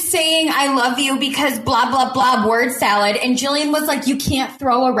was just saying I love you because blah, blah, blah, word salad. And Jillian was like, you can't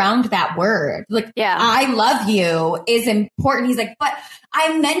throw around that word. Like, I love you is important. He's like, but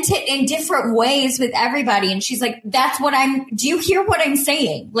I meant it in different ways with everybody. And she's like, do you hear what I'm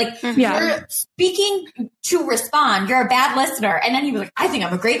saying? Like, you're speaking to respond. You're a bad listener. And then he was like, I think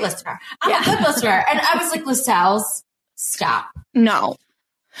I'm a great listener. I'm a good listener. And I was like, Lascelles, stop. No.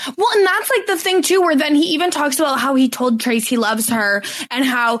 Well, and that's like the thing too, where then he even talks about how he told Trace he loves her and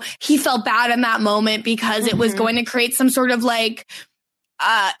how he felt bad in that moment because it was going to create some sort of like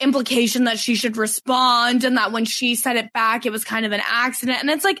implication that she should respond, and that when she said it back, it was kind of an accident. And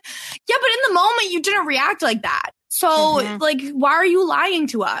it's like, yeah, but in the moment you didn't react like that. So like, why are you lying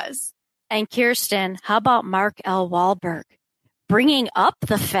to us? And Kirsten, how about Mark L. Wahlberg bringing up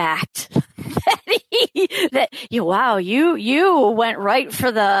the fact that you went right for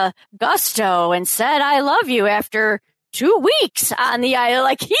the gusto and said I love you after 2 weeks on the island.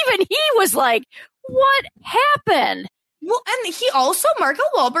 Like even he was like, what happened? Well, and he also, Mark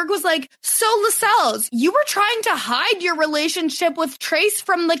L. Wahlberg was like, so Lascelles, you were trying to hide your relationship with Trace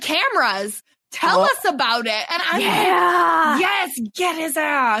from the cameras. Tell us about it. And I'm like, yes, get his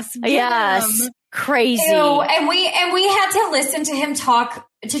ass. Get him. Crazy. Ew, and we had to listen to him talk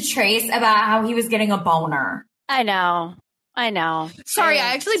to Trace about how he was getting a boner. I know. Sorry,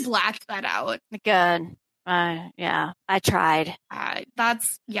 I actually blacked that out. Good. I tried. I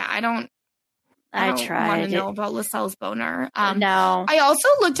don't want to know about Lascelles' boner. No. I also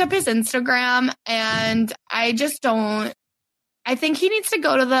looked up his Instagram, and I just don't. I think he needs to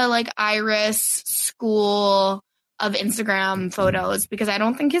go to the like Iris school of Instagram photos, because I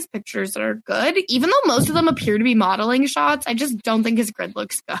don't think his pictures are good. Even though most of them appear to be modeling shots, I just don't think his grid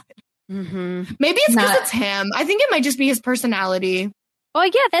looks good. Maybe it's because it's him. I think it might just be his personality. Well,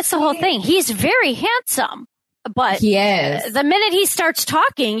 yeah, that's the whole thing. He's very handsome, but he is. The minute he starts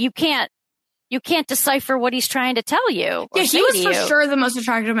talking, you can't decipher what he's trying to tell you. Yeah, he was for sure the most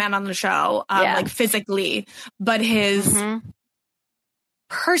attractive man on the show, like physically, but his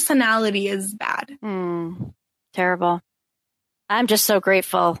personality is bad. Terrible. I'm just so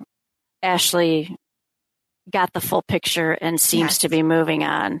grateful Ashley got the full picture and seems to be moving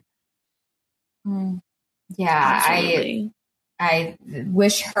on. Yeah, Absolutely. I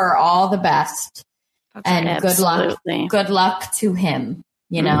wish her all the best. And Absolutely. good luck to him,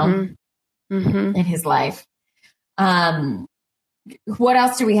 you know, in his life. What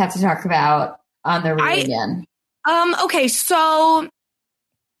else do we have to talk about on the reunion? Okay, so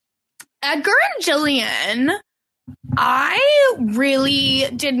Edgar and Jillian, I really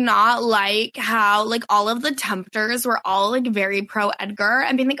did not like how like all of the tempters were all like very pro Edgar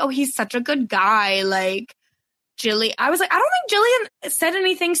and being like, oh, he's such a good guy. Like Jillian, I was like, I don't think Jillian said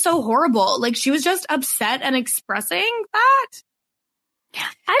anything so horrible. Like she was just upset and expressing that.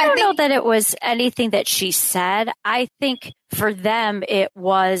 I don't know that it was anything that she said. I think for them, it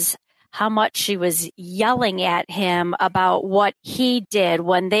was how much she was yelling at him about what he did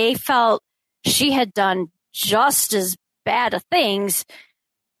when they felt she had done just as bad of things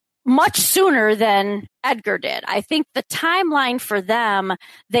much sooner than Edgar did. I think the timeline for them,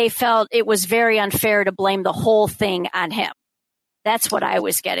 they felt it was very unfair to blame the whole thing on him. That's what I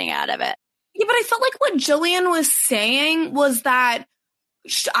was getting out of it. Yeah, but I felt like what Jillian was saying was that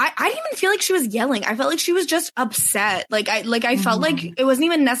I didn't even feel like she was yelling. I felt like she was just upset. I felt like it wasn't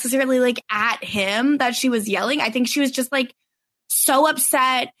even necessarily like at him that she was yelling. I think she was just like so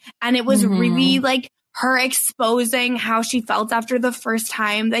upset, and it was really like her exposing how she felt after the first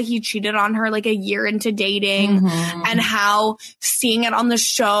time that he cheated on her, like a year into dating, and how seeing it on the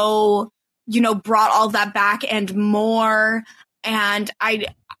show, you know, brought all that back and more. And I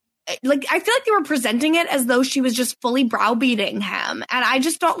feel like they were presenting it as though she was just fully browbeating him. And I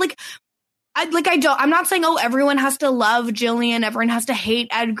just don't I'm not saying, oh, everyone has to love Jillian, everyone has to hate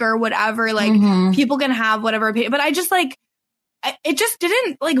Edgar, whatever. Like people can have whatever opinion, but I just like, it just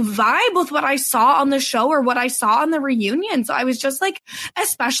didn't like vibe with what I saw on the show or what I saw on the reunion. So I was just like,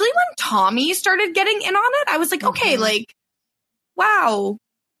 especially when Tommy started getting in on it, I was like, okay, like, wow.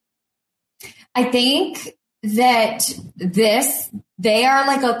 I think that they are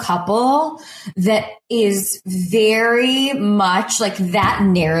like a couple that is very much like that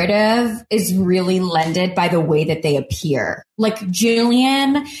narrative is really lended by the way that they appear. Like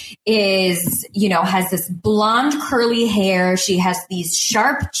Jillian is, you know, has this blonde curly hair. She has these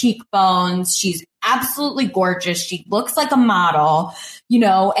sharp cheekbones. She's absolutely gorgeous. She looks like a model, you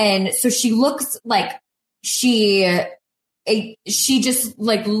know, and so she looks like she just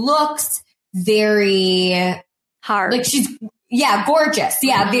like looks very hard. Like she's, yeah, gorgeous.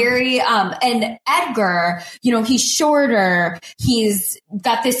 Yeah, very, and Edgar, you know, he's shorter. He's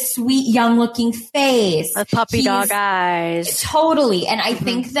got this sweet, young looking face. With puppy dog eyes. Totally. And I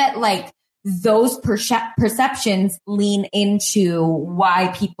think that like those perceptions lean into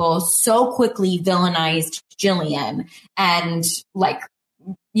why people so quickly villainized Jillian and like,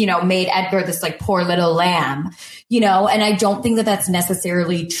 you know, made Edgar this like poor little lamb, you know, and I don't think that that's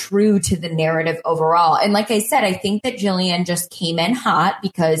necessarily true to the narrative overall. And like I said, I think that Jillian just came in hot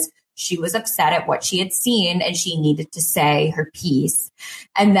because she was upset at what she had seen and she needed to say her piece.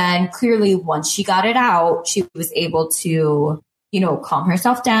 And then clearly once she got it out, she was able to, you know, calm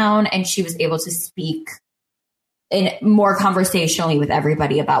herself down and she was able to speak in more conversationally with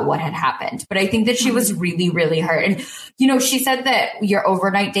everybody about what had happened. But I think that she was really, really hurt. And, you know, she said that your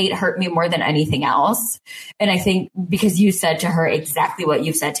overnight date hurt me more than anything else. And I think because you said to her exactly what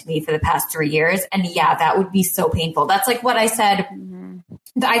you've said to me for the past 3 years. And yeah, that would be so painful. That's like what I said.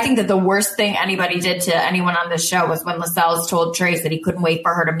 I think that the worst thing anybody did to anyone on this show was when Lascelles told Trace that he couldn't wait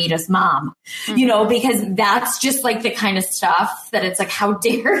for her to meet his mom, you know, because that's just like the kind of stuff that it's like, how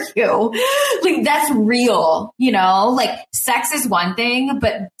dare you? Like that's real, you know, like sex is one thing,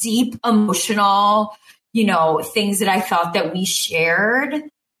 but deep emotional, you know, things that I thought that we shared,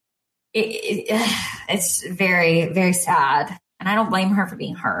 it's very, very sad. And I don't blame her for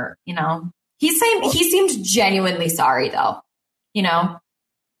being hurt, you know. He seemed genuinely sorry though, you know.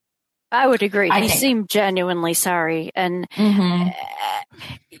 I would agree. He seemed genuinely sorry. And,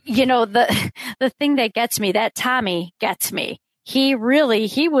 you know, the thing that gets me, that Tommy gets me. He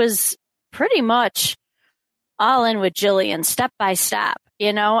was pretty much all in with Jillian step by step,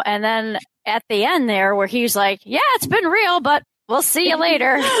 you know, and then at the end there where he's like, yeah, it's been real, but we'll see you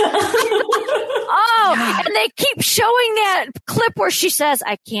later. Oh, and they keep showing that clip where she says,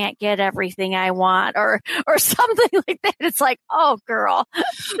 I can't get everything I want or something like that. It's like, oh, girl.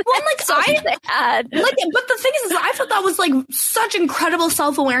 Well, like, but the thing is, I thought that was like such incredible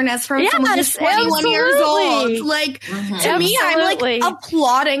self-awareness from someone who's 21 years old. Like, to me, I'm like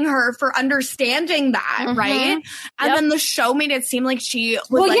applauding her for understanding that, right? And then the show made it seem like she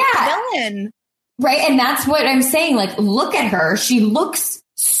was a villain. Right. And that's what I'm saying. Like, look at her. She looks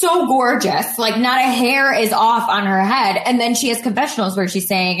so gorgeous. Like, not a hair is off on her head. And then she has confessionals where she's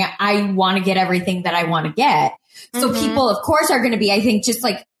saying, I want to get everything that I want to get. So people, of course, are going to be, I think, just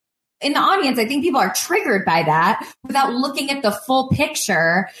like in the audience, I think people are triggered by that without looking at the full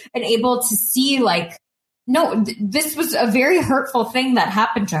picture and able to see, like, no, this was a very hurtful thing that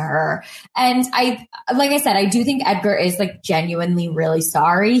happened to her. And like I said, I do think Edgar is like genuinely really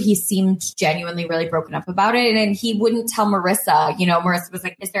sorry. He seemed genuinely really broken up about it. And he wouldn't tell Marissa, Marissa was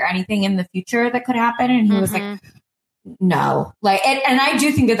like, is there anything in the future that could happen? And he was like, no. Like, and I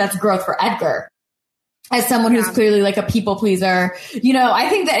do think that that's growth for Edgar. As someone who's clearly like a people pleaser, I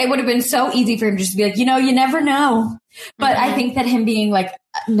think that it would have been so easy for him just to be like, you never know. But I think that him being like,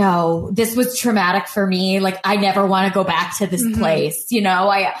 no, this was traumatic for me. Like, I never want to go back to this place.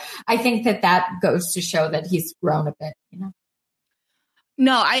 I think that goes to show that he's grown a bit,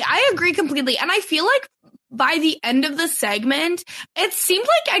 No, I agree completely. And I feel like by the end of the segment, it seemed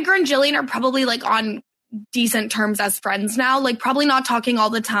like Edgar and Jillian are probably like on decent terms as friends now, like probably not talking all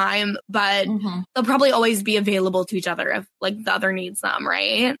the time, but they'll probably always be available to each other if like the other needs them,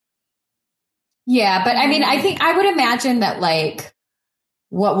 right? Yeah, but I mean, I think I would imagine that like,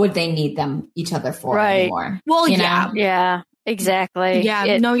 what would they need each other for anymore? Well, yeah, exactly. Yeah,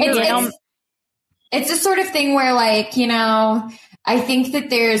 it's a sort of thing where like, I think that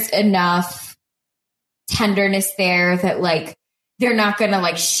there's enough tenderness there that like they're not gonna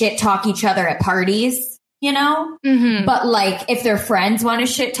like shit talk each other at parties. But like if their friends want to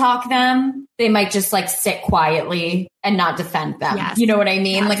shit talk them, they might just like sit quietly and not defend them. Yes. You know what I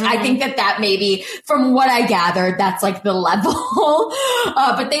mean? Like, I think that maybe from what I gathered, that's like the level,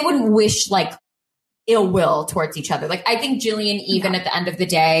 but they wouldn't wish like ill will towards each other. Like, I think Jillian, even at the end of the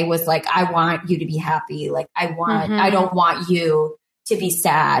day, was like, I want you to be happy. Like, I don't want you to be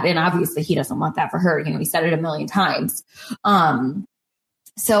sad. And obviously he doesn't want that for her. He said it a million times.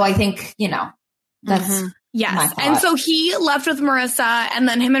 So I think, that's yes. And so he left with Marissa, and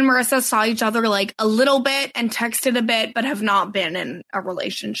then him and Marissa saw each other like a little bit and texted a bit, but have not been in a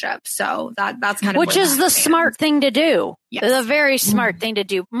relationship. So that's kind of which is the smart thing to do. Yes. The very smart thing to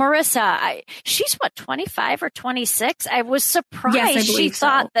do. Marissa, she's 25 or 26. I was surprised she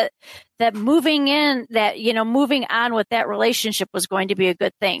thought that moving on with that relationship was going to be a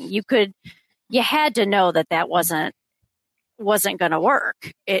good thing. You had to know that wasn't going to work.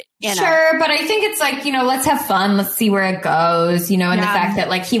 Sure, but I think it's like, let's have fun. Let's see where it goes, and the fact that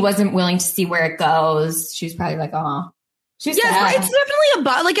like he wasn't willing to see where it goes. She was probably like, oh, she's sad. It's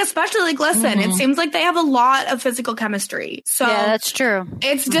definitely like, especially like, listen, it seems like they have a lot of physical chemistry. So yeah, that's true.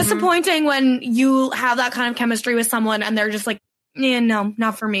 It's disappointing when you have that kind of chemistry with someone and they're just like, yeah, no,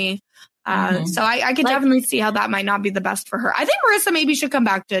 not for me. So I could definitely see how that might not be the best for her. I think Marissa maybe should come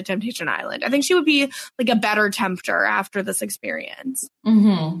back to Temptation Island. I think she would be like a better tempter after this experience.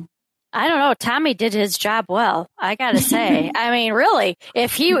 I don't know. Tommy did his job well, I gotta say. I mean, really,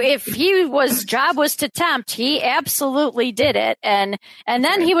 if job was to tempt, he absolutely did it. And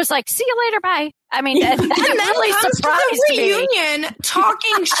then he was like, "See you later, bye." I mean, that really surprised me. Reunion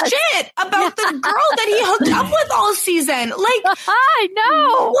talking shit about the girl that he hooked up with all season. Like, I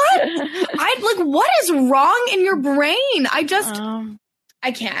know what? What is wrong in your brain? I just,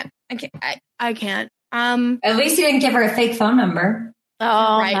 I can't. At least you didn't give her a fake phone number.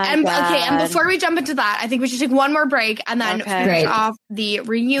 Oh, right. And before we jump into that, I think we should take one more break and then finish off the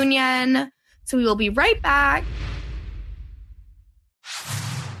reunion. So we will be right back.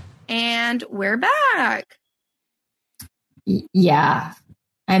 And we're back. Yeah.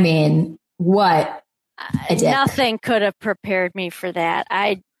 I mean, what? Nothing could have prepared me for that.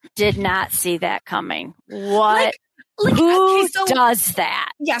 I did not see that coming. What? Who does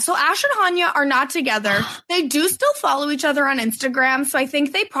that? Yeah, so Ash and Hanya are not together. They do still follow each other on Instagram, so I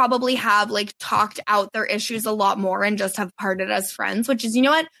think they probably have like talked out their issues a lot more and just have parted as friends, which is, you know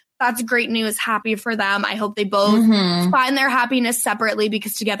what? That's great news. Happy for them. I hope they both find their happiness separately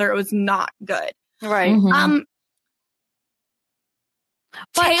because together it was not good. Right.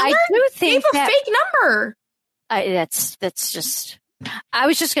 But Taylor I do think gave a fake number. That's just... I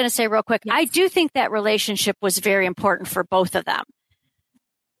was just going to say real quick, I do think that relationship was very important for both of them.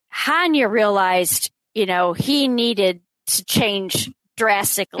 Hanya realized, he needed to change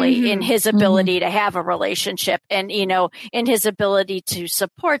drastically in his ability to have a relationship and, in his ability to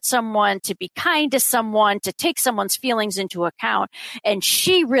support someone, to be kind to someone, to take someone's feelings into account. And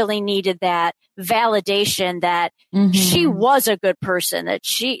she really needed that validation that she was a good person,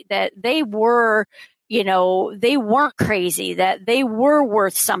 that they were, they weren't crazy, that they were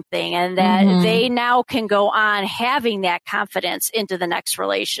worth something, and that they now can go on having that confidence into the next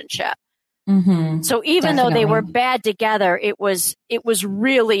relationship. So even though they were bad together, it was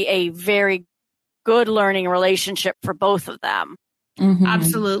really a very good learning relationship for both of them.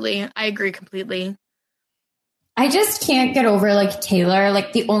 Absolutely. I agree completely. I just can't get over Taylor.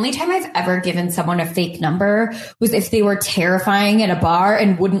 The only time I've ever given someone a fake number was if they were terrifying at a bar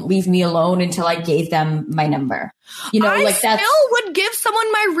and wouldn't leave me alone until I gave them my number. I still would give someone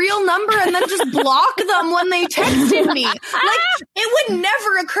my real number and then just block them when they texted me. It would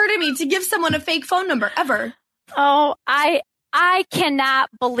never occur to me to give someone a fake phone number ever. Oh, I cannot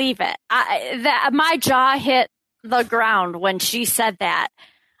believe it. My jaw hit the ground when she said that.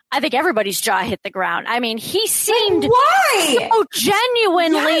 I think everybody's jaw hit the ground. I mean, he seemed so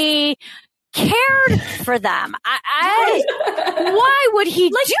genuinely cared for them. Why would he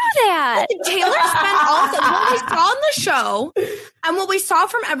do that? Taylor spent what we saw on the show and what we saw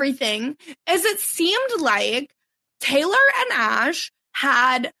from everything is it seemed like Taylor and Ash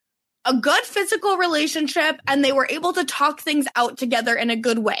had a good physical relationship and they were able to talk things out together in a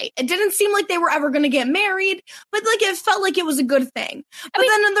good way. It didn't seem like they were ever going to get married, but it felt like it was a good thing. But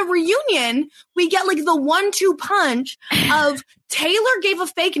then in the reunion, we get the 1-2 punch of Taylor gave a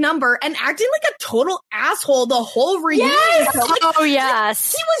fake number and acting like a total asshole the whole reunion. Yes. Oh,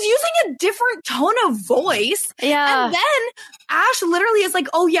 yes. He was using a different tone of voice. Yeah. And then Ash literally is like,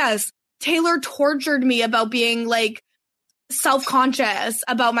 oh yes, Taylor tortured me about being self-conscious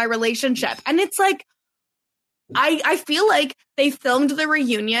about my relationship. And it's I feel like they filmed the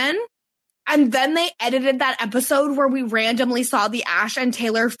reunion and then they edited that episode where we randomly saw the Ash and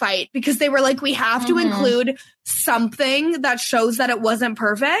Taylor fight because they were we have to include something that shows that it wasn't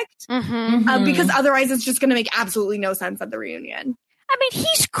perfect because otherwise it's just going to make absolutely no sense at the reunion. I mean,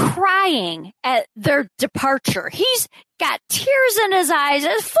 he's crying at their departure. He's got tears in his eyes,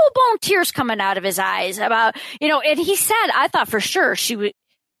 full-blown tears coming out of his eyes about, and he said, I thought for sure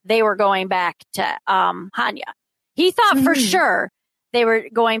they were going back to Hanya. He thought for sure they were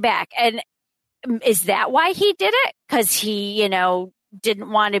going back. And is that why he did it? Because he,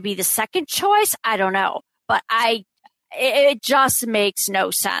 didn't want to be the second choice? I don't know. But it just makes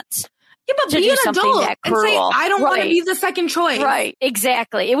no sense. Yeah, but be an adult and say, I don't want to be the second choice. Right,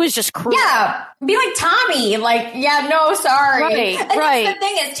 exactly. It was just cruel. Yeah, be like Tommy. No, sorry. Right, The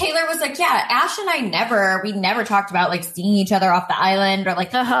thing is, Taylor was Ash and I we never talked about seeing each other off the island or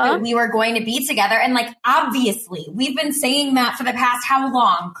that we were going to be together. And obviously, we've been saying that for the past how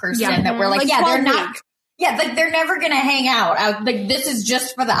long, Kirsten, that we're they're not. Yeah, they're never going to hang out. This is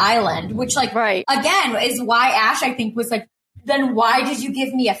just for the island, which again, is why Ash, I think, was then why did you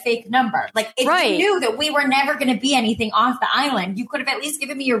give me a fake number? If you knew that we were never going to be anything off the island, you could have at least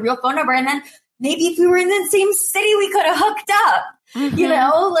given me your real phone number. And then maybe if we were in the same city, we could have hooked up.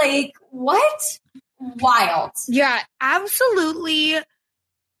 What? Wild. Yeah, absolutely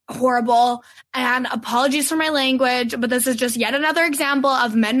horrible. And apologies for my language, but this is just yet another example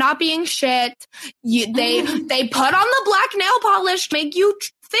of men not being shit. They put on the black nail polish to make you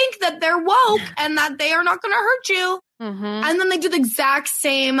think that they're woke and that they are not going to hurt you. And then they do the exact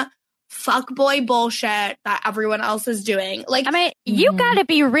same fuckboy bullshit that everyone else is doing. You got to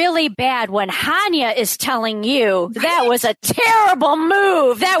be really bad when Hanya is telling you that was a terrible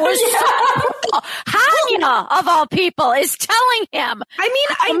move. That was so Hanya, of all people, is telling him.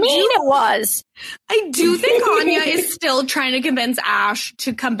 It was. I do think Hanya is still trying to convince Ash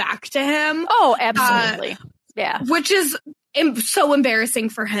to come back to him. Oh, absolutely. Yeah. Which is so embarrassing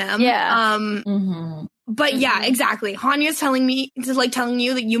for him. Yeah. But yeah, exactly. Hanya's telling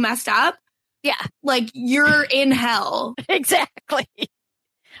you that you messed up. Yeah. You're in hell. Exactly.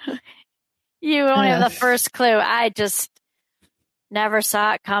 You don't have the first clue. I just never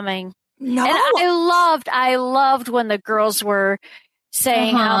saw it coming. No. And I loved when the girls were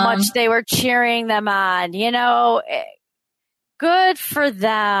saying how much they were cheering them on. Good for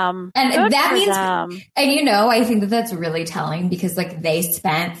them. And Good that for means, them. And I think that's really telling because they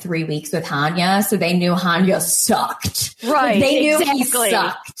spent 3 weeks with Hanya, so they knew Hanya sucked. Right. They knew he exactly.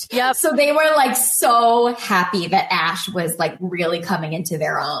 sucked. Yep. So they were so happy that Ash was really coming into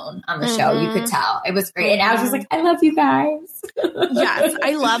their own on the show. You could tell. It was great. And Ash was I love you guys. Yes.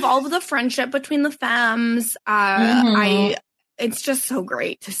 I love all of the friendship between the femmes. it's just so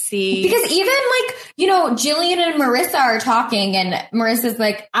great to see. Because even Jillian and Marissa are talking and Marissa's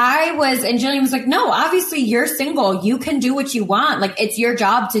like, and Jillian was like, no, obviously you're single. You can do what you want. Like, it's your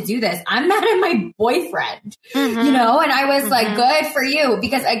job to do this. I'm mad at my boyfriend, and I was like, good for you.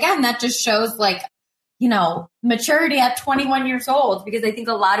 Because again, that just shows maturity at 21 years old, because I think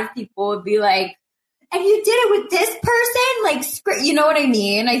a lot of people would be like, and you did it with this person? You know what I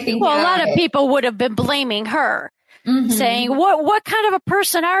mean? I think a lot of people would have been blaming her, saying, what kind of a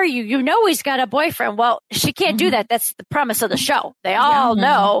person are you? You know he's got a boyfriend. Well, she can't do that. That's the premise of the show. They all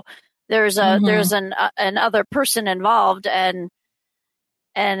know there's an other person involved, and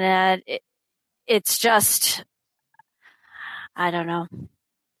it's just, I don't know.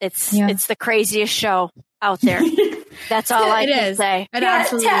 It's the craziest show out there. That's all I can say. To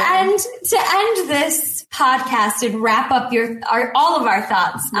end this podcast and wrap up all of our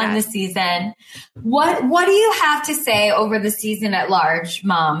thoughts on the season, what do you have to say over the season at large,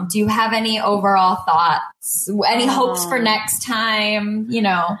 Mom? Do you have any overall thoughts? Any hopes for next time?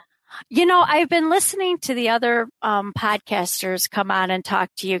 I've been listening to the other podcasters come on and talk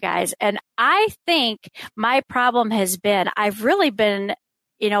to you guys, and I think my problem has been I've really been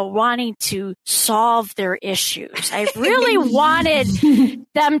wanting to solve their issues. I really wanted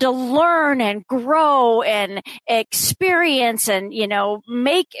them to learn and grow and experience and,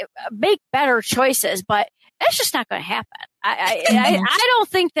 make better choices, but that's just not going to happen. I don't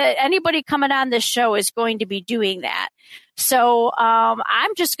think that anybody coming on this show is going to be doing that. So,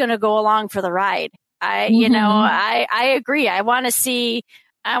 I'm just going to go along for the ride. I agree. I want to see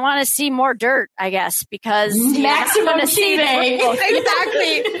more dirt, I guess, because maximum cheating.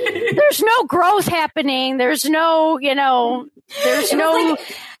 Exactly. There's no growth happening. There's no, there's no.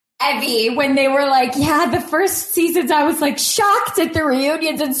 Evie, when they were like, the first seasons, I was like shocked at the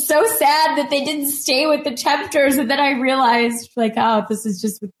reunions and so sad that they didn't stay with the Tempters. And then I realized, this is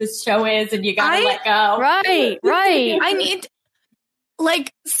just what this show is, and you gotta let go. Right. I need,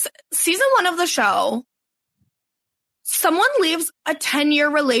 season 1 of the show, someone leaves a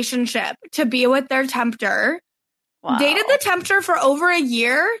 10-year relationship to be with their Tempter, dated the Tempter for over a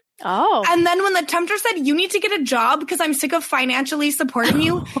year. Oh. And then when the Tempter said, you need to get a job because I'm sick of financially supporting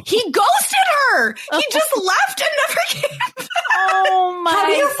you, he ghosted her. He just left and never came back. Oh my How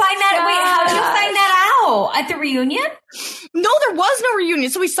do you find that? Wait, how did you find that out? At the reunion? No, there was no reunion.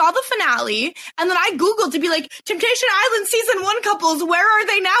 So we saw the finale, and then I Googled to be like, Temptation Island season 1 couples, where are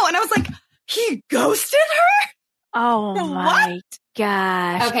they now? And I was like, he ghosted her? Oh my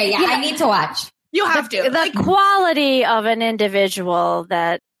gosh. Okay, I need to watch. You have to. The quality of an individual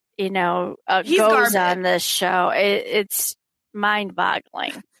that, goes garbage on this show, it's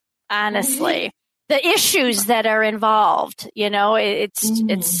mind-boggling, honestly. The issues that are involved,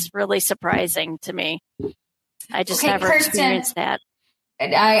 it's really surprising to me. I just never experienced that.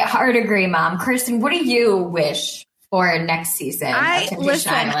 I hard agree, Mom. Kirsten, what do you wish for next season of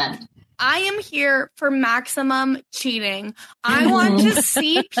Temptation Island? I am here for maximum cheating. I want to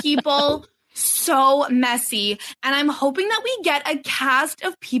see people so messy, and I'm hoping that we get a cast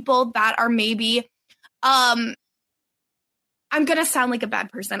of people that are maybe I'm gonna sound like a bad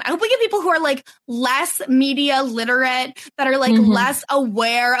person. I hope we get people who are less media literate, that are less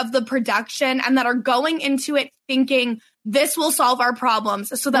aware of the production, and that are going into it thinking this will solve our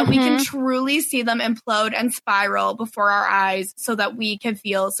problems, so that we can truly see them implode and spiral before our eyes, so that we can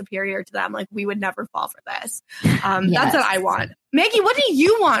feel superior to them. We would never fall for this. That's what I want. Maggie, what do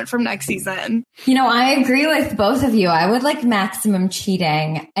you want from next season? I agree with both of you. I would like maximum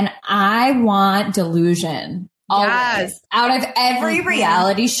cheating, and I want delusion. Yes. Out of every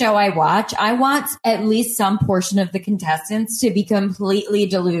reality show I watch, I want at least some portion of the contestants to be completely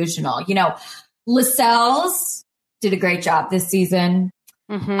delusional. Lascelles did a great job this season.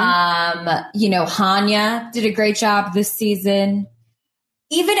 Hanya did a great job this season.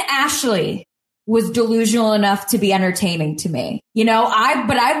 Even Ashley was delusional enough to be entertaining to me. But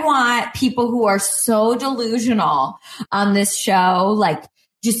I want people who are so delusional on this show,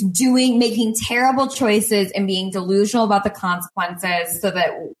 just making terrible choices and being delusional about the consequences, so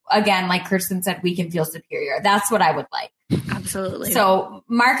that, again, like Kirsten said, we can feel superior. That's what I would like. Absolutely. So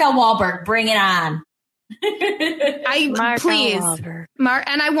Mark L. Wahlberg, bring it on. Please.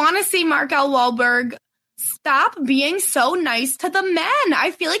 And I want to see Mark L. Wahlberg stop being so nice to the men.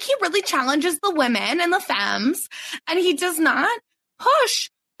 I feel like he really challenges the women and the femmes, and he does not push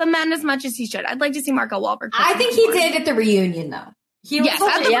the men as much as he should. I'd like to see Mark L. Wahlberg. I think he did at the reunion, though. He was he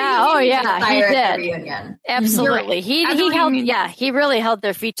did. Reunion. Absolutely. Right. He really held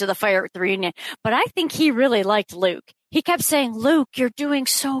their feet to the fire at the reunion. But I think he really liked Luke. He kept saying, Luke, you're doing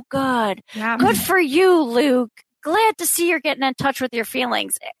so good. Yeah. Good for you, Luke. glad to see you're getting in touch with your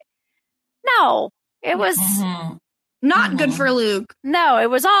feelings. No, it was not good for Luke. No, it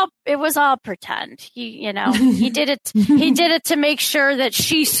was all pretend. He did it to make sure that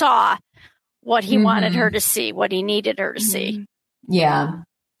she saw what he wanted her to see, what he needed her to see. Yeah.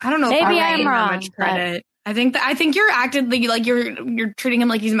 I don't know. Maybe if I'm wrong. much credit. I think you're acting like you're treating him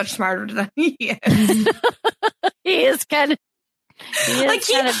like he's much smarter than he is. He is kind of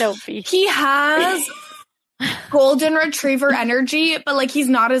dopey. He has golden retriever energy, but like he's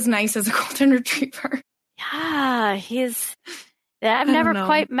not as nice as a golden retriever. Yeah, I've never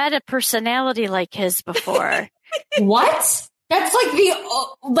quite met a personality like his before. What? That's like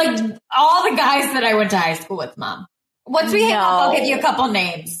all the guys that I went to high school with, Mom. Once we hang up, I'll give you a couple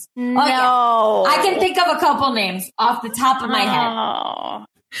names. No. Okay. I can think of a couple names off the top of my head.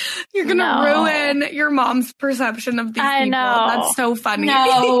 You're going to ruin your mom's perception of these people. Know. That's so funny.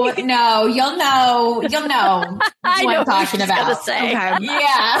 No, you'll know what I'm talking about. Say. Okay.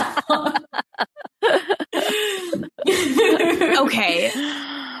 Yeah. Okay.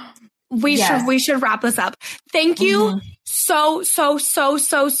 We should wrap this up. Thank you so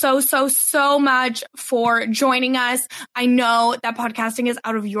much for joining us. I know that podcasting is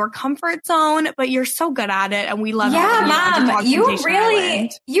out of your comfort zone, but you're so good at it, and we love it. Yeah, Mom, you really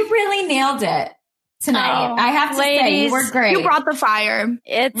nailed it tonight. I have to say, you were great. You brought the fire.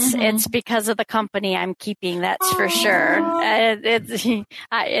 It's because of the company I'm keeping. That's for sure.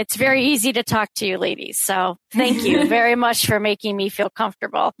 It's very easy to talk to you, ladies. So thank you very much for making me feel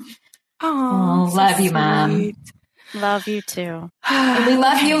comfortable. Oh, love you, Mom. Love you too. And we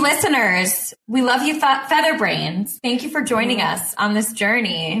love you, listeners. We love you, Featherbrains. Thank you for joining us on this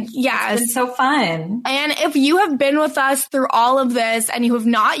journey. Yes. It's been so fun. And if you have been with us through all of this and you have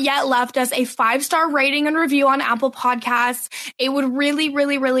not yet left us a 5-star rating and review on Apple Podcasts, it would really,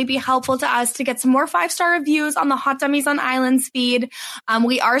 really, really be helpful to us to get some more 5-star reviews on the Hot Dummies on Islands feed.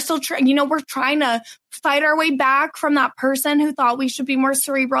 We are still we're trying to fight our way back from that person who thought we should be more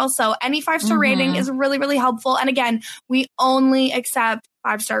cerebral. So any 5-star rating is really, really helpful. And again, we only accept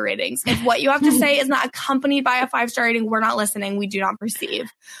 5-star ratings. If what you have to say is not accompanied by a 5-star rating, we're not listening. We do not perceive.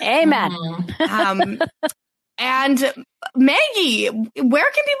 Amen. And Maggie,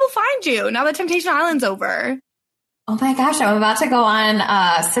 where can people find you now that Temptation Island's over? Oh my gosh, I'm about to go on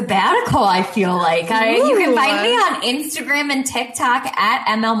a sabbatical, I feel like. You can find me on Instagram and TikTok at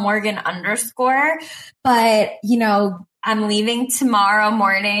MLMorgan_. But, I'm leaving tomorrow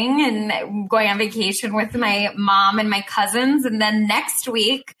morning and going on vacation with my mom and my cousins. And then next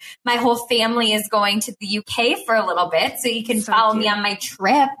week, my whole family is going to the UK for a little bit. So you can follow me on my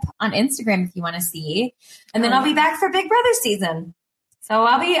trip on Instagram if you want to see. And then I'll be back for Big Brother season. So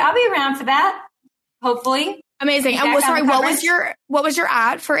I'll be around for that, hopefully. Amazing. And sorry, what was your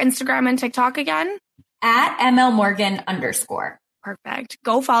at for Instagram and TikTok again? At MLMorgan_. Perfect.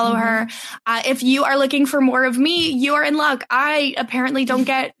 Go follow her. If you are looking for more of me, you are in luck. I apparently don't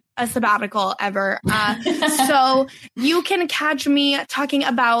get a sabbatical ever. So you can catch me talking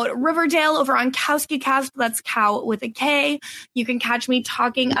about Riverdale over on Kowski Cast. That's Cow with a K. You can catch me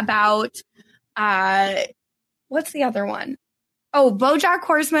talking about, what's the other one? Oh, BoJack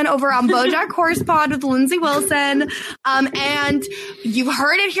Horseman over on BoJack Horse Pod with Lindsay Wilson. And you've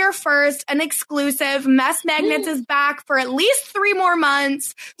heard it here first, an exclusive. Mess Magnets is back for at least 3 more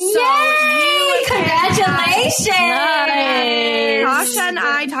months. So yay! Congratulations! Nice. Tasha and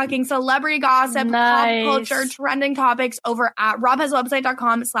I talking celebrity gossip, pop culture, trending topics over at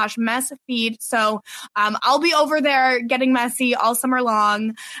robhaswebsite.com/messfeed. So I'll be over there getting messy all summer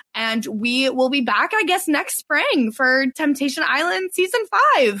long. And we will be back, I guess, next spring for Temptation Island season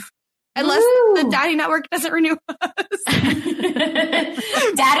 5. Unless the Daddy Network doesn't renew us.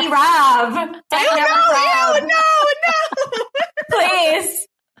 Daddy Rob. No.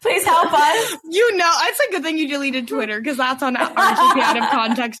 Please help us. It's a good thing you deleted Twitter because that's on RGP out of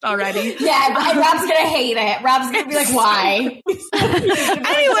context already. Yeah, and Rob's going to hate it. Rob's going to be like, why?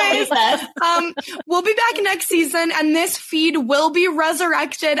 Anyways, we'll be back next season, and this feed will be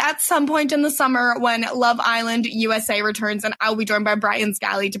resurrected at some point in the summer when Love Island USA returns, and I'll be joined by Brian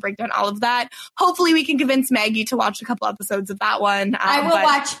Scally to break down all of that. Hopefully we can convince Maggie to watch a couple episodes of that one. I will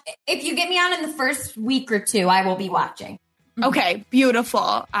watch. If you get me on in the first week or 2, I will be watching. Okay,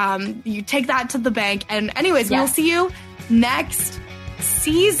 beautiful. You take that to the bank. And anyways, we'll see you next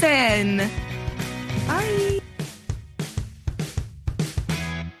season. Bye.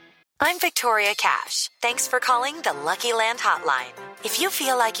 I'm Victoria Cash. Thanks for calling the Lucky Land Hotline. If you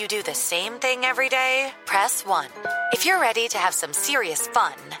feel like you do the same thing every day, press 1. If you're ready to have some serious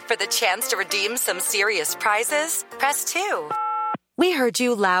fun for the chance to redeem some serious prizes, press 2. We heard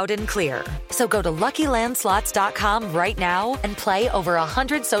you loud and clear. So go to LuckyLandSlots.com right now and play over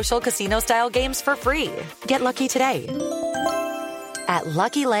 100 social casino-style games for free. Get lucky today at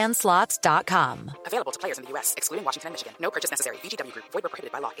LuckyLandSlots.com. Available to players in the U.S., excluding Washington and Michigan. No purchase necessary. VGW Group. Void where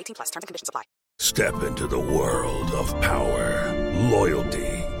prohibited by law. 18+. Terms and conditions apply. Step into the world of power, loyalty,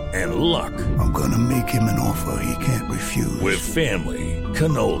 and luck. I'm gonna make him an offer he can't refuse. With family,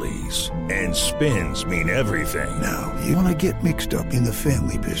 cannolis, and spins mean everything. Now, you wanna get mixed up in the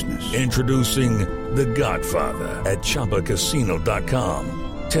family business. Introducing The Godfather at ChumbaCasino.com.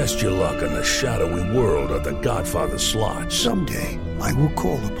 Test your luck in the shadowy world of The Godfather slot. Someday, I will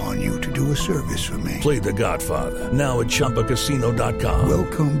call upon you to do a service for me. Play The Godfather now at ChumbaCasino.com.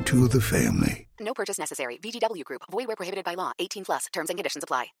 Welcome to the family. No purchase necessary. VGW Group. Void where prohibited by law. 18+. Terms and conditions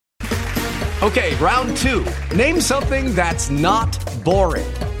apply. Okay, round two. Name something that's not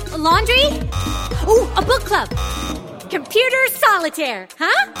boring. A laundry? Ooh, a book club. Computer solitaire,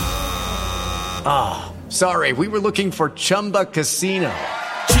 huh? Ah, sorry, we were looking for Chumba Casino.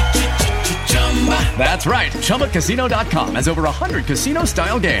 That's right, ChumbaCasino.com has over 100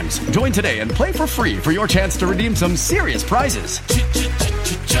 casino-style games. Join today and play for free for your chance to redeem some serious prizes.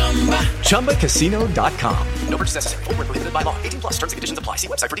 ChumbaCasino.com. No purchase necessary. Void where prohibited by law. 18+. Terms and conditions apply. See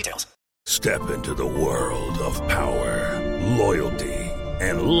website for details. Step into the world of power, loyalty,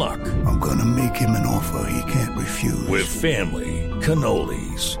 and luck. I'm gonna make him an offer he can't refuse. With family,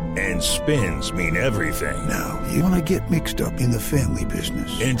 cannolis, and spins mean everything. Now, you wanna get mixed up in the family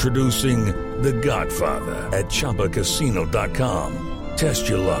business. Introducing The Godfather at ChumbaCasino.com. Test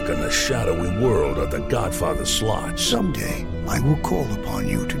your luck in the shadowy world of The Godfather slot. Someday, I will call upon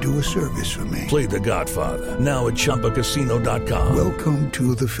you to do a service for me. Play The Godfather now at ChumbaCasino.com. Welcome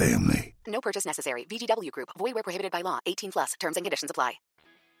to the family. No purchase necessary. VGW Group. Void where prohibited by law. 18+. Terms and conditions apply.